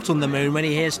right out on the moon when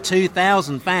he hears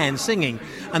 2,000 fans singing.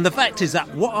 And the fact is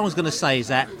that what I was going to say is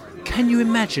that, can you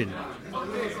imagine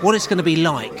what it's going to be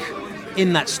like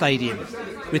in that stadium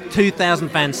with 2,000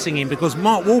 fans singing? Because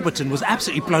Mark Warburton was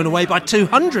absolutely blown away by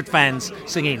 200 fans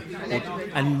singing,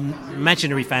 and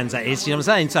imaginary fans, that is. You know what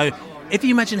I'm saying? So if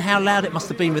you imagine how loud it must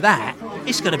have been with that,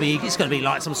 it's going to be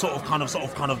like some sort of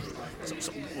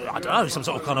I don't know, some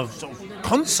sort of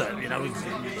concert,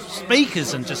 with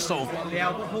speakers and just sort of the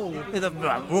Albert Hall,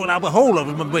 Royal Albert Hall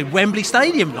of Wembley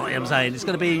Stadium. You know what I'm saying? It's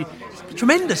going to be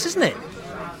tremendous, isn't it?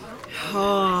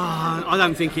 I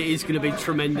don't think it is going to be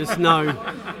tremendous. No,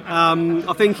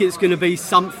 I think it's going to be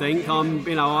something.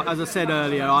 As I said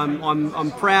earlier,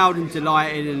 I'm proud and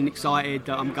delighted and excited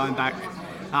that I'm going back.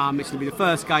 It's going to be the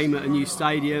first game at a new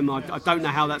stadium. I don't know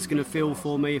how that's going to feel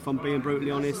for me, if I'm being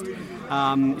brutally honest.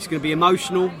 It's going to be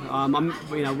emotional.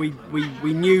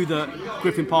 We knew that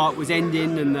Griffin Park was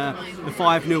ending, and the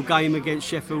 5-0 game against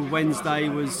Sheffield Wednesday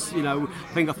was, I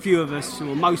think a few of us,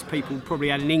 or most people, probably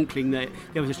had an inkling that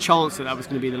there was a chance that was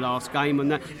going to be the last game,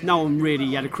 and that no one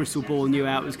really had a crystal ball and knew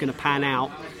how it was going to pan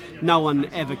out. No one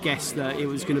ever guessed that it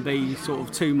was going to be sort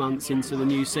of 2 months into the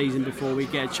new season before we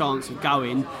get a chance of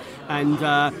going. And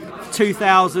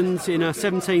 2,000 in a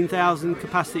 17,000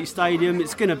 capacity stadium,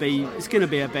 it's going to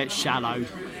be a bit shallow.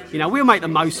 We'll make the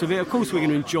most of it. Of course, we're going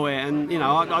to enjoy it, and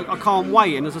I can't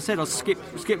wait. And as I said, I'll skip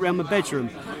around my bedroom,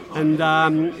 and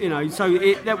so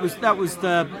that was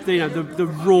the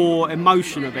raw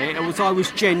emotion of it. I was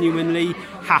genuinely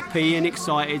happy and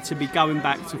excited to be going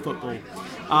back to football.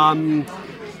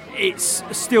 It's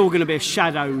still going to be a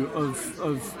shadow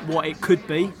of what it could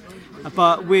be,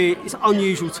 but it's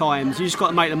unusual times. You just got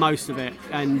to make the most of it,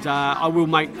 and I will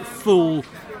make full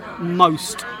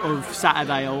most of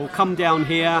Saturday. I will come down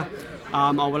here,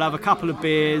 I will have a couple of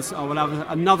beers, I will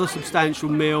have another substantial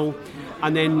meal,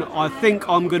 and then I think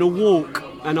I'm going to walk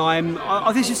And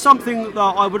this is something that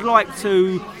I would like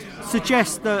to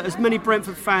suggest that as many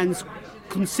Brentford fans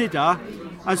consider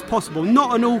as possible.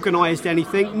 Not an organised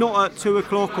anything, not at 2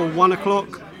 o'clock or 1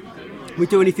 o'clock we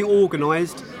do anything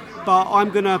organised, but I'm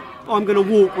gonna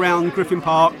walk round Griffin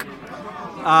Park,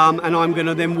 and I'm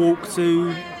gonna then walk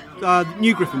to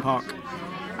New Griffin Park,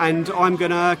 and I'm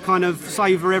gonna kind of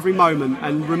savour every moment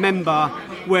and remember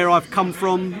where I've come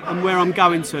from and where I'm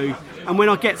going to. And when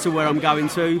I get to where I'm going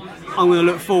to, I'm going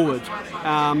to look forward,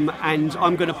 and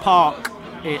I'm going to park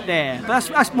it there. But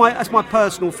that's my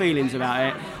personal feelings about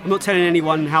it. I'm not telling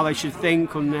anyone how they should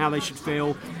think and how they should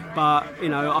feel, but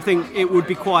I think it would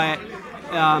be quite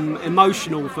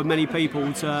emotional for many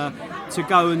people to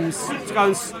go and say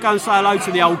hello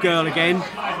to the old girl again,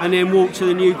 and then walk to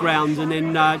the new ground and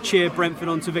then cheer Brentford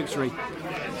on to victory.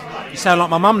 You sound like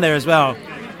my mum there as well.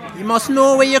 You must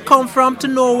know where you come from to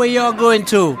know where you're going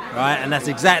to, right? And that's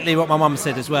exactly what my mum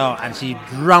said as well, and she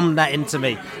drummed that into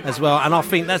me as well. And I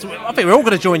think we're all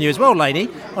going to join you as well, Laney,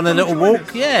 on a little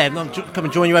walk. Yeah, come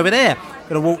and join you over there.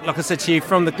 Going to walk, like I said to you,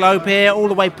 from the Globe here all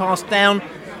the way past down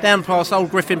past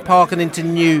Old Griffin Park and into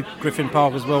New Griffin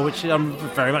Park as well, which I'm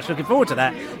very much looking forward to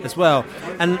that as well.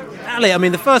 And Ali, I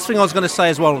mean, the first thing I was going to say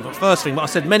as well, not the first thing, but I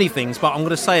said many things, but I'm going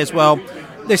to say as well,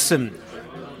 listen,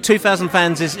 2,000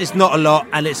 fans is not a lot,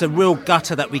 and it's a real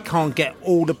gutter that we can't get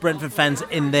all the Brentford fans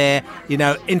in there,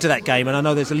 into that game. And I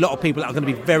know there's a lot of people that are going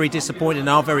to be very disappointed and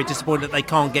are very disappointed that they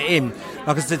can't get in.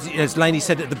 Like I said, as Laney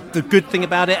said, the good thing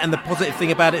about it and the positive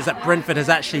thing about it is that Brentford has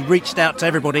actually reached out to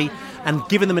everybody and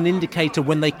given them an indicator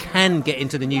when they can get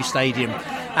into the new stadium.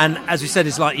 And as we said,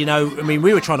 it's like, we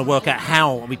were trying to work out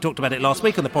how, and we talked about it last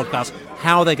week on the podcast,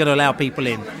 how they're going to allow people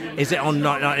in. Is it on,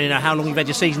 how long you've had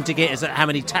your season ticket? Is it how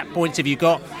many tap points have you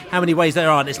got? How many ways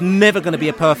there are? And it's never going to be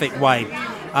a perfect way.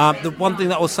 The one thing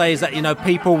that I'll say is that,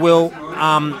 people will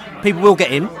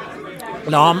get in.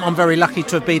 I'm very lucky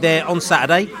to be there on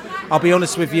Saturday. I'll be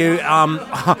honest with you,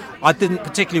 I didn't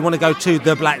particularly want to go to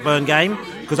the Blackburn game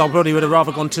because I probably would have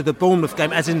rather gone to the Bournemouth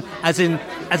game as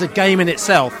a game in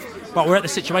itself. But we're at the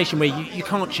situation where you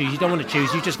can't choose, you don't want to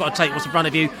choose, you just got to take what's in front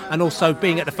of you. And also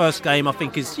being at the first game, I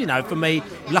think is, for me,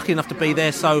 lucky enough to be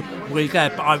there, so we're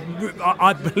glad. But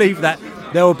I believe that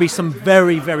there will be some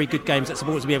very, very good games that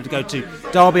supporters will be able to go to.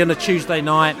 Derby on a Tuesday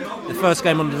night, the first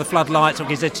game under the floodlights, like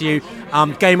I said to you,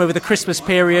 game over the Christmas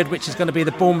period, which is going to be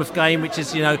the Bournemouth game, which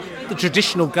is, the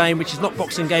traditional game, which is not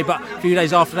Boxing Day, but a few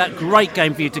days after that, great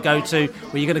game for you to go to,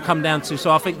 where you're going to come down to.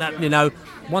 So I think that,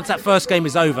 once that first game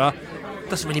is over,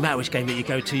 doesn't really matter which game that you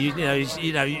go to.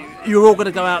 You're all going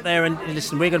to go out there and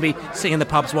listen. We're going to be sitting in the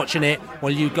pubs watching it,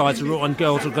 while you guys and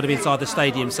girls are going to be inside the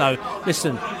stadium. So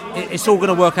listen, it's all going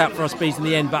to work out for us bees in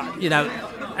the end. But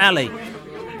Ali,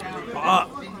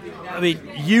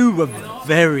 you were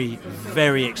very,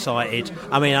 very excited.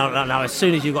 As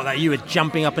soon as you got that, you were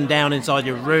jumping up and down inside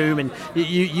your room, and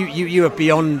you were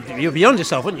beyond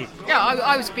yourself, weren't you? Yeah,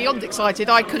 I was beyond excited.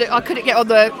 I couldn't get on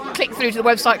the click through to the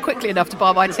website quickly enough to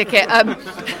buy my ticket.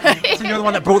 So you're the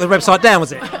one that brought the website down,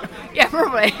 was it? Yeah,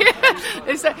 probably.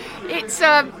 It's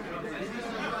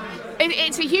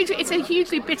a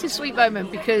hugely bittersweet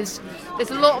moment because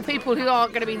there's a lot of people who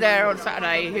aren't going to be there on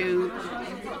Saturday who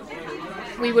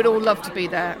we would all love to be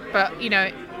there, but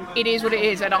it is what it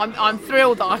is, and I'm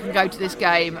thrilled that I can go to this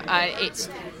game. It's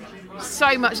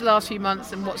so much the last few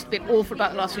months, and what's been awful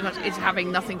about the last few months is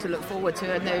having nothing to look forward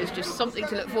to, and there's just something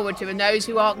to look forward to. And those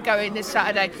who aren't going this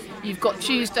Saturday, you've got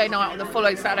Tuesday night or the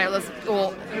following Saturday,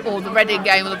 or the Reading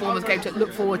game or the Bournemouth game to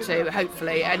look forward to,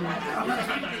 hopefully. And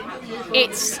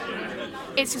it's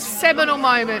a seminal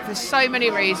moment for so many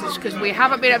reasons, because we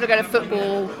haven't been able to go to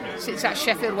football since that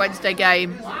Sheffield Wednesday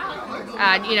game.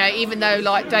 And even though,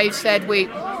 like Dave said, we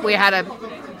had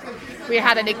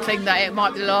an inkling that it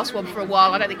might be the last one for a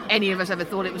while, I don't think any of us ever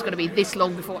thought it was going to be this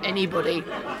long before anybody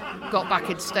got back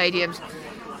into stadiums.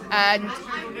 And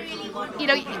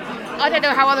I don't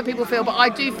know how other people feel, but I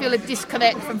do feel a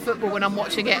disconnect from football when I'm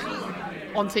watching it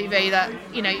on TV. That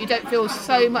you don't feel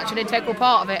so much an integral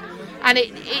part of it, and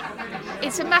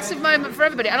it's a massive moment for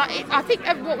everybody. And I think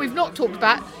what we've not talked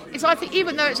about is, I think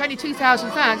even though it's only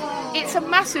 2,000 fans, it's a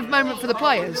massive moment for the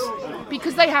players,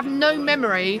 because they have no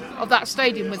memory of that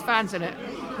stadium with fans in it.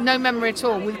 No memory at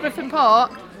all. With Griffin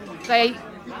Park, they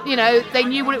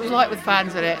knew what it was like with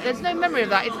fans in it. There's no memory of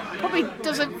that. It probably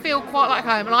doesn't feel quite like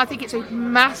home, and I think it's a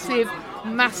massive,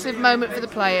 massive moment for the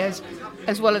players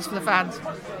as well as for the fans.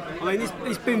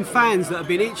 There's been fans that have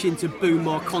been itching to boo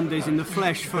Marcondes in the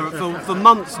flesh for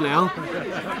months now.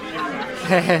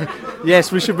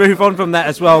 Yes, we should move on from that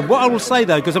as well. What I will say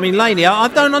though, because Laney, I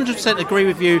don't 100% agree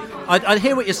with you. I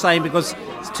hear what you're saying, because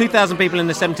it's 2,000 people in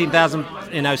the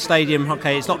 17,000 stadium.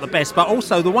 Okay, it's not the best, but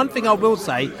also the one thing I will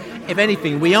say, if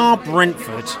anything, we are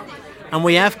Brentford, and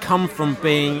we have come from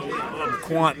being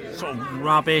quite sort of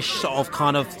rubbish, sort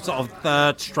of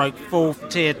third stroke fourth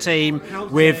tier team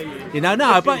with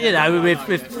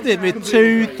with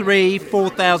 2, 3,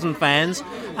 4,000 fans.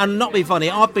 And not be funny,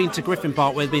 I've been to Griffin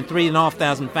Park where there's been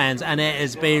 3,500 fans, and it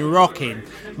has been rocking.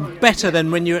 Better than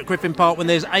when you're at Griffin Park when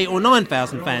there's 8,000 or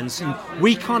 9,000 fans. And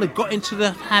we kind of got into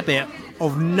the habit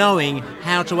of knowing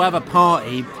how to have a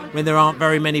party when there aren't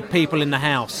very many people in the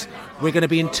house. We're going to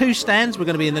be in 2 stands. We're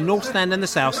going to be in the north stand and the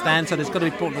south stand. So there's got to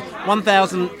be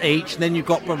 1,000 each. And then you've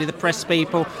got probably the press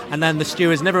people and then the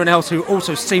stewards and everyone else who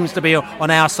also seems to be on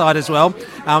our side as well.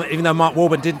 Even though Mark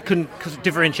Warburton couldn't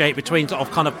differentiate between sort of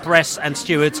kind of press and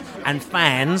stewards and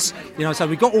fans. So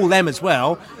we've got all them as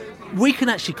well. We can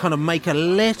actually kind of make a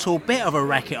little bit of a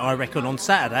racket, I reckon, on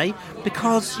Saturday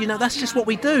because, that's just what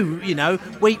we do.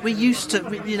 We're used to,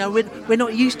 we're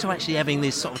not used to actually having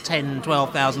this sort of 10,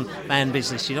 12,000 fan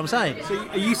business, you know what I'm saying? So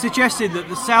are you suggesting that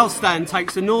the south stand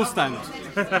takes the north stand?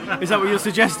 Is that what you're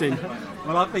suggesting?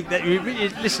 Well, I think that,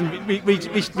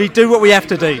 we do what we have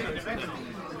to do.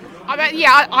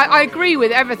 I agree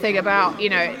with everything about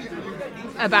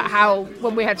how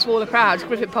when we had smaller crowds,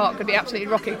 Griffin Park could be absolutely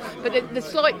rocking. But the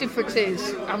slight difference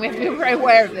is, and we have to be very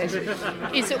aware of this,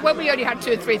 is that when we only had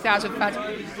 2,000 or 3,000 fans,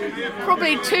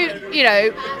 probably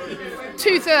 2/3,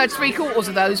 3/4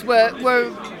 of those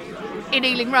were in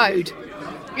Ealing Road.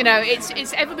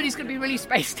 It's everybody's going to be really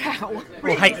spaced out.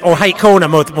 Or hate corner,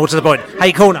 more to the point.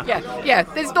 Hate corner. Yeah.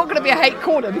 There's not going to be a hate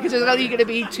corner because there's only going to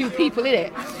be 2 people in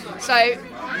it. So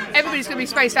everybody's going to be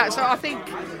spaced out. So I think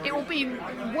it will be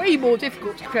way more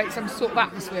difficult to create some sort of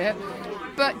atmosphere.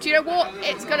 But do you know what?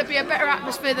 It's going to be a better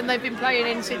atmosphere than they've been playing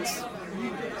in since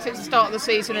the start of the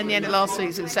season and the end of last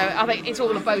season. So I think it's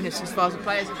all a bonus as far as the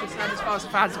players are concerned, as far as the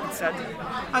fans are concerned.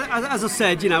 As I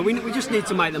said, we just need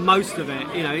to make the most of it.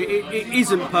 It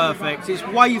isn't perfect. It's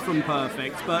way from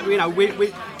perfect. But we've got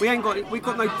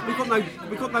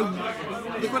no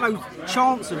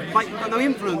chance of no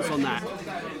influence on that.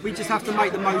 We just have to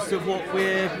make the most of what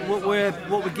we're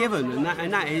given,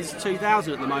 and that is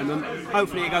 2,000 at the moment.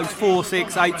 Hopefully, it goes 4,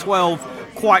 6, 8, 12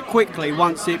 quite quickly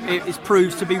once it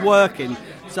proves to be working.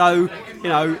 So,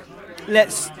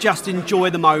 let's just enjoy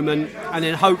the moment, and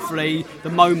then hopefully the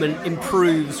moment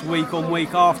improves week on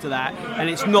week after that.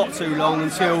 And it's not too long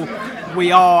until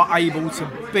we are able to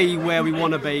be where we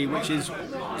want to be, which is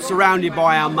surrounded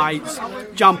by our mates,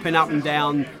 jumping up and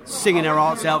down, singing our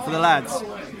hearts out for the lads.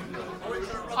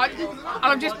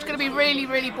 I'm just going to be really,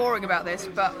 really boring about this,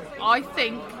 but I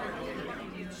think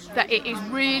that it is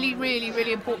really, really,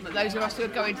 really important that those of us who are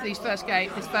going to this first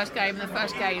game and the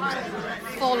first games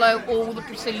follow all the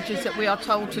procedures that we are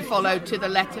told to follow to the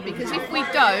letter, because if we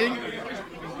don't,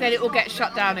 then it will get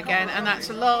shut down again, and that's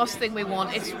the last thing we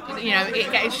want. It's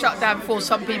it getting shut down before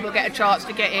some people get a chance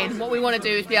to get in. What we want to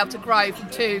do is be able to grow from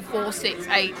 2, 4, 6,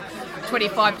 8,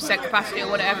 25% capacity or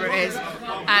whatever it is,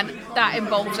 and that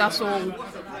involves us all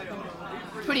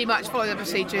pretty much follow the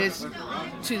procedures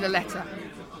to the letter.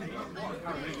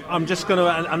 I'm just going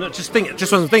to. I'm just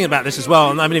thinking about this as well,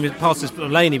 and I haven't even passed this to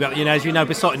Laney, but as you know,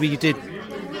 Besotted,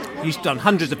 you've done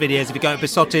hundreds of videos. If you go to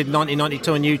Besotted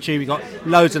 1992 on YouTube, you've got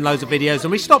loads and loads of videos,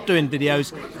 and we stopped doing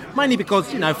videos mainly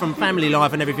because from family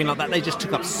life and everything like that, they just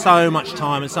took up so much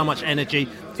time and so much energy,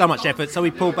 so much effort. So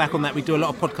we pulled back on that. We do a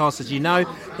lot of podcasts, as you know.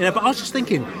 But I was just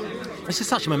thinking, this is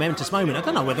such a momentous moment. I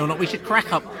don't know whether or not we should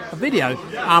crack up a video,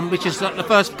 which is the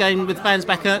first game with fans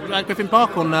back at Griffin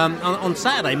Park on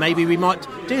Saturday. Maybe we might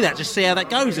do that, just see how that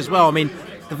goes as well. I mean,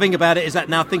 the thing about it is that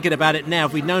now, thinking about it now,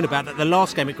 if we'd known about that, the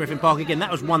last game at Griffin Park, again,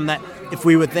 that was one that, if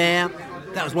we were there,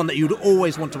 that was one that you'd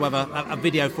always want to have a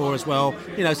video for as well,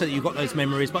 so that you've got those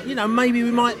memories. But, maybe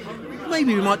we might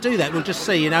do that. We'll just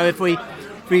see,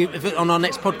 if on our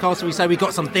next podcast we say we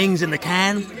got some things in the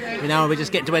can, and we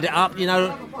just get to edit up,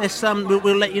 let's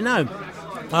we'll let you know.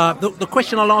 The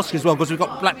question I'll ask as well, because we've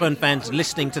got Blackburn fans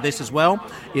listening to this as well,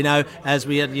 as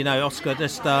we had, Oscar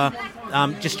just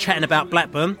chatting about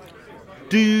Blackburn.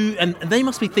 And they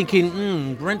must be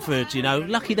thinking, Brentford,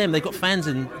 lucky them, they've got fans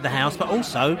in the house, but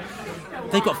also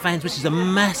they've got fans, which is a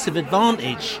massive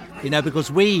advantage, because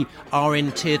we are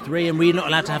in Tier 3 and we're not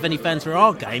allowed to have any fans for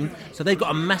our game, so they've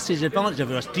got a massive advantage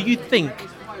over us. Do you think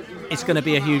it's going to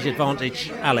be a huge advantage,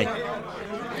 Ali?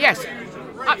 Yes,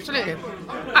 absolutely.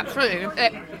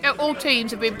 All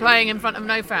teams have been playing in front of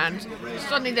no fans.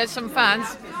 Suddenly there's some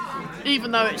fans,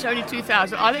 even though it's only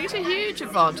 2,000. I think it's a huge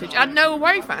advantage, and no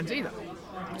away fans either.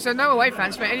 So no away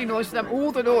fans make any noise for them.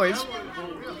 All the noise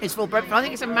is for Brentford. I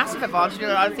think it's a massive advantage.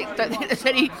 I don't think there's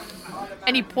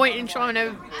any point in trying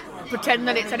to pretend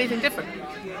that it's anything different.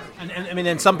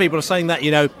 And some people are saying that,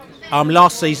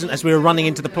 last season, as we were running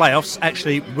into the playoffs,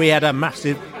 actually we had a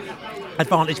massive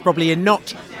advantage probably in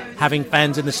not having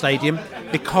fans in the stadium,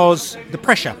 because the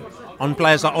pressure on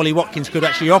players like Ollie Watkins could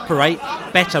actually operate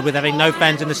better with having no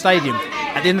fans in the stadium.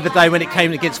 At the end of the day, when it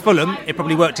came against Fulham, it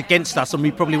probably worked against us, and we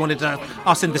probably wanted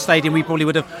us in the stadium. We probably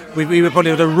would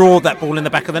have roared that ball in the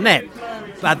back of the net.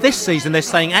 But this season, they're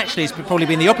saying actually it's probably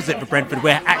been the opposite for Brentford,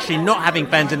 where actually not having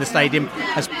fans in the stadium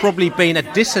has probably been a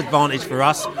disadvantage for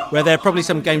us, where there are probably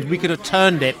some games we could have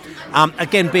turned it.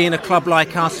 Again, being a club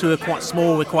like us, who are quite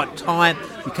small, we're quite tight,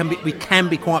 we can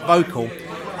be quite vocal.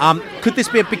 Could this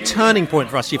be a big turning point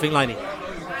for us, do you think, Laney?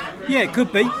 Yeah, it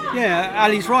could be. Yeah,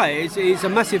 Ali's right. It's a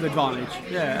massive advantage.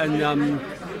 Yeah, and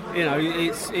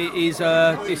it's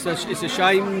a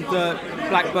shame that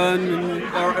Blackburn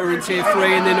are in Tier 3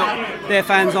 and their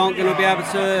fans aren't going to be able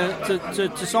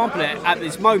to sample it at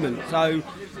this moment. So,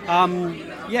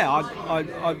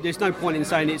 there's no point in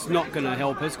saying it's not going to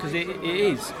help us, because it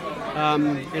is.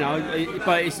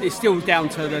 But it's still down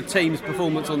to the team's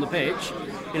performance on the pitch.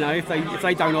 If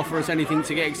they don't offer us anything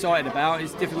to get excited about,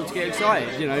 it's difficult to get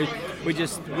excited. We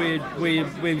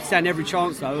stand every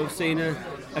chance though of seeing a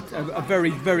very,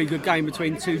 very good game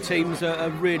between two teams that are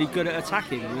really good at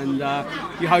attacking, and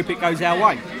you hope it goes our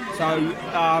way. So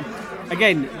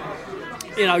again,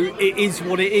 it is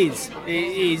what it is.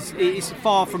 It's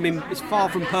far from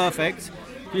perfect.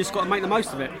 You just got to make the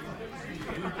most of it.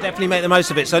 Definitely make the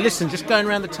most of it. So listen, just going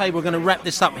around the table, we're going to wrap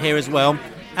this up here as well.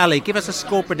 Ali, give us a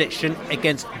score prediction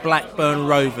against Blackburn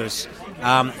Rovers,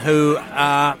 who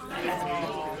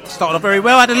started off very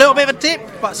well, had a little bit of a dip,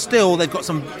 but still they've got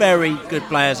some very good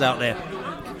players out there.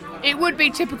 It would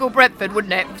be typical Brentford,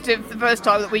 wouldn't it? The first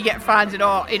time that we get fans in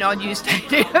our new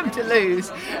stadium to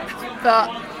lose. But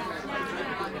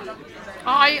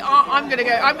I'm going to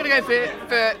go for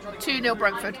 2-0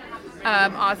 Brentford.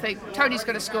 I think Tony's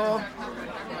going to score.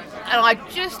 And I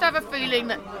just have a feeling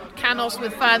that Canos,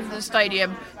 with fans in the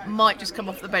stadium, might just come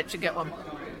off the bench and get one.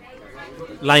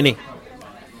 Laney.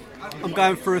 I'm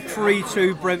going for a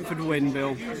 3-2 Brentford win,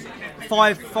 Bill.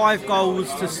 Five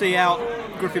goals to see out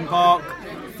Griffin Park,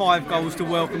 5 goals to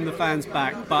welcome the fans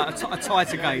back, but a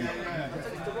tighter game.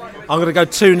 I'm going to go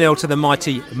 2-0 to the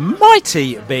mighty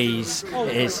Bees.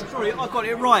 Sorry, I got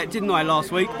it right, didn't I,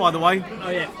 last week, by the way? Oh,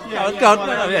 yeah.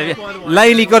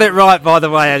 Laney got it right, by the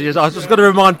way. I just got to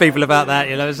remind people about that,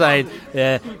 saying,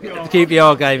 the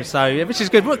QPR game, so, which is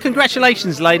good. Well,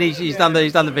 congratulations, Laney. He's done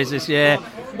the business, yeah.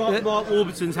 Mark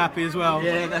Warburton's happy as well.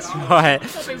 Yeah, that's right.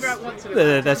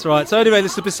 That's right. So anyway,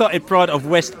 this is the Besotted Pride of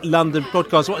West London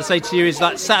podcast. What I say to you is,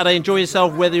 like, Saturday, enjoy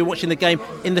yourself, whether you're watching the game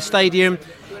in the stadium,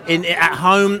 at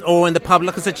home or in the pub.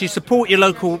 Like I said to you, support your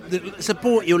local businesses,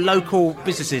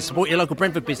 support your local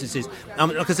Brentford businesses.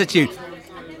 Like I said to you,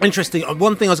 interesting.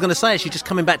 One thing I was going to say, actually, just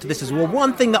coming back to this as well.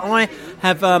 One thing that I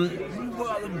have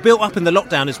built up in the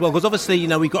lockdown as well, because obviously,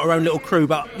 we've got our own little crew,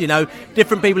 but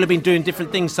different people have been doing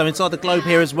different things. So inside the globe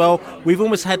here as well, we've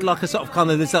almost had like a sort of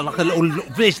there's like a little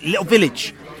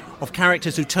village of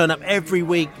characters who turn up every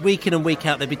week in and week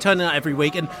out. They'll be turning out every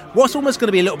week, and what's almost going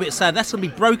to be a little bit sad, that's going to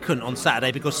be broken on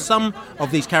Saturday, because some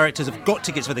of these characters have got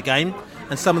tickets for the game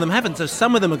and some of them haven't. So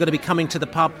some of them are going to be coming to the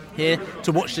pub here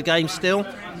to watch the game still,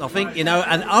 I think, and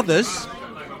others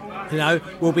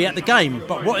will be at the game.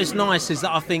 But what is nice is that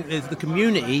I think the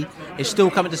community is still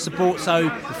coming to support. So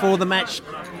before the match,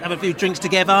 have a few drinks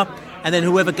together, and then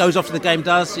whoever goes off to the game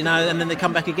does, and then they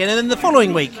come back again. And then the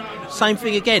following week, same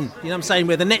thing again. You know what I'm saying?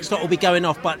 Where the next lot will be going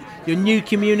off, but your new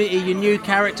community, your new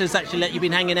characters actually that you've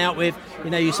been hanging out with,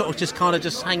 you sort of just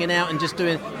hanging out and just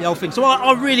doing the old thing. So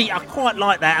I quite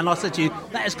like that. And I said to you,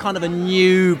 that is kind of a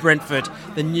new Brentford,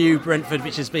 the new Brentford,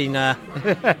 which has been...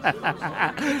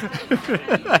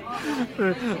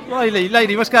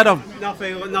 Lady, what's going on?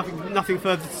 Nothing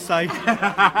further to say.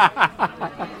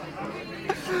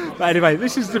 But anyway,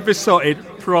 this is the Besotted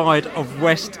Pride of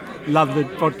West London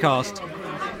podcast.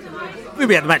 We'll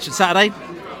be at the match on Saturday,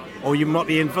 or you might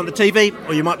be in front of the TV,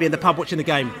 or you might be in the pub watching the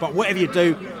game. But whatever you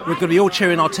do, we're going to be all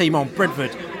cheering our team on,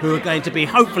 Brentford, who are going to be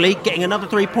hopefully getting another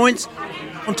 3 points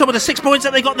on top of the 6 points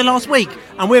that they got the last week.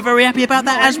 And we're very happy about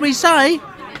that, as we say.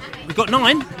 We've got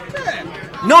 9.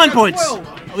 9 points.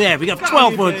 12. Yeah, we got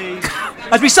 12 points.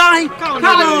 As we say, come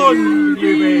on, you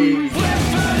bees.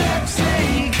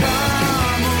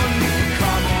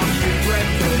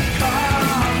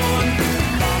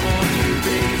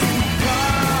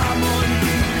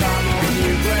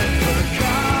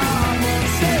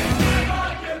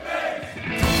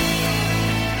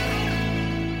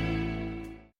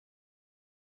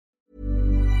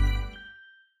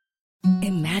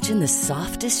 Imagine the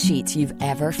softest sheets you've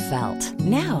ever felt.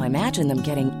 Now imagine them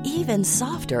getting even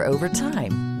softer over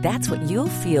time. That's what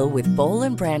you'll feel with Boll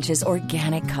 & Branch's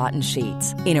organic cotton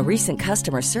sheets. In a recent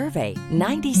customer survey,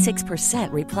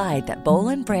 96% replied that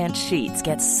Boll & Branch sheets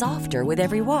get softer with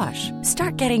every wash.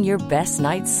 Start getting your best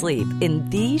night's sleep in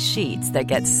these sheets that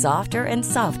get softer and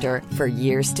softer for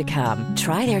years to come.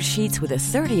 Try their sheets with a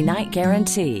 30-night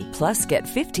guarantee. Plus, get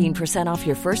 15% off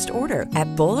your first order at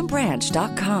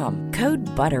bollandbranch.com. Code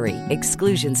BUTTERY.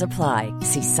 Exclusions apply.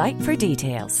 See site for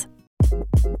details.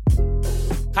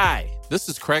 Hi, this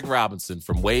is Craig Robinson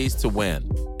from Ways to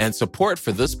Win, and support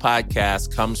for this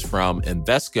podcast comes from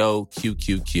Invesco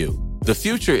QQQ. The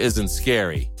future isn't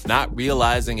scary. Not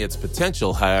realizing its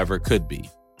potential, however, could be.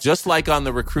 Just like on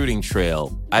the recruiting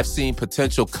trail, I've seen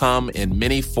potential come in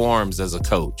many forms as a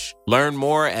coach. Learn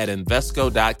more at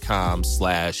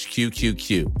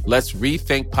Invesco.com/QQQ. Let's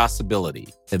rethink possibility.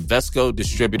 Invesco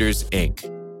Distributors,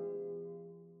 Inc.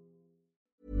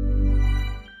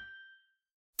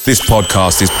 This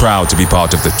podcast is proud to be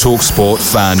part of the TalkSport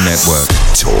Fan Network.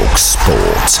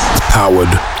 TalkSport. Powered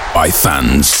by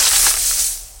fans.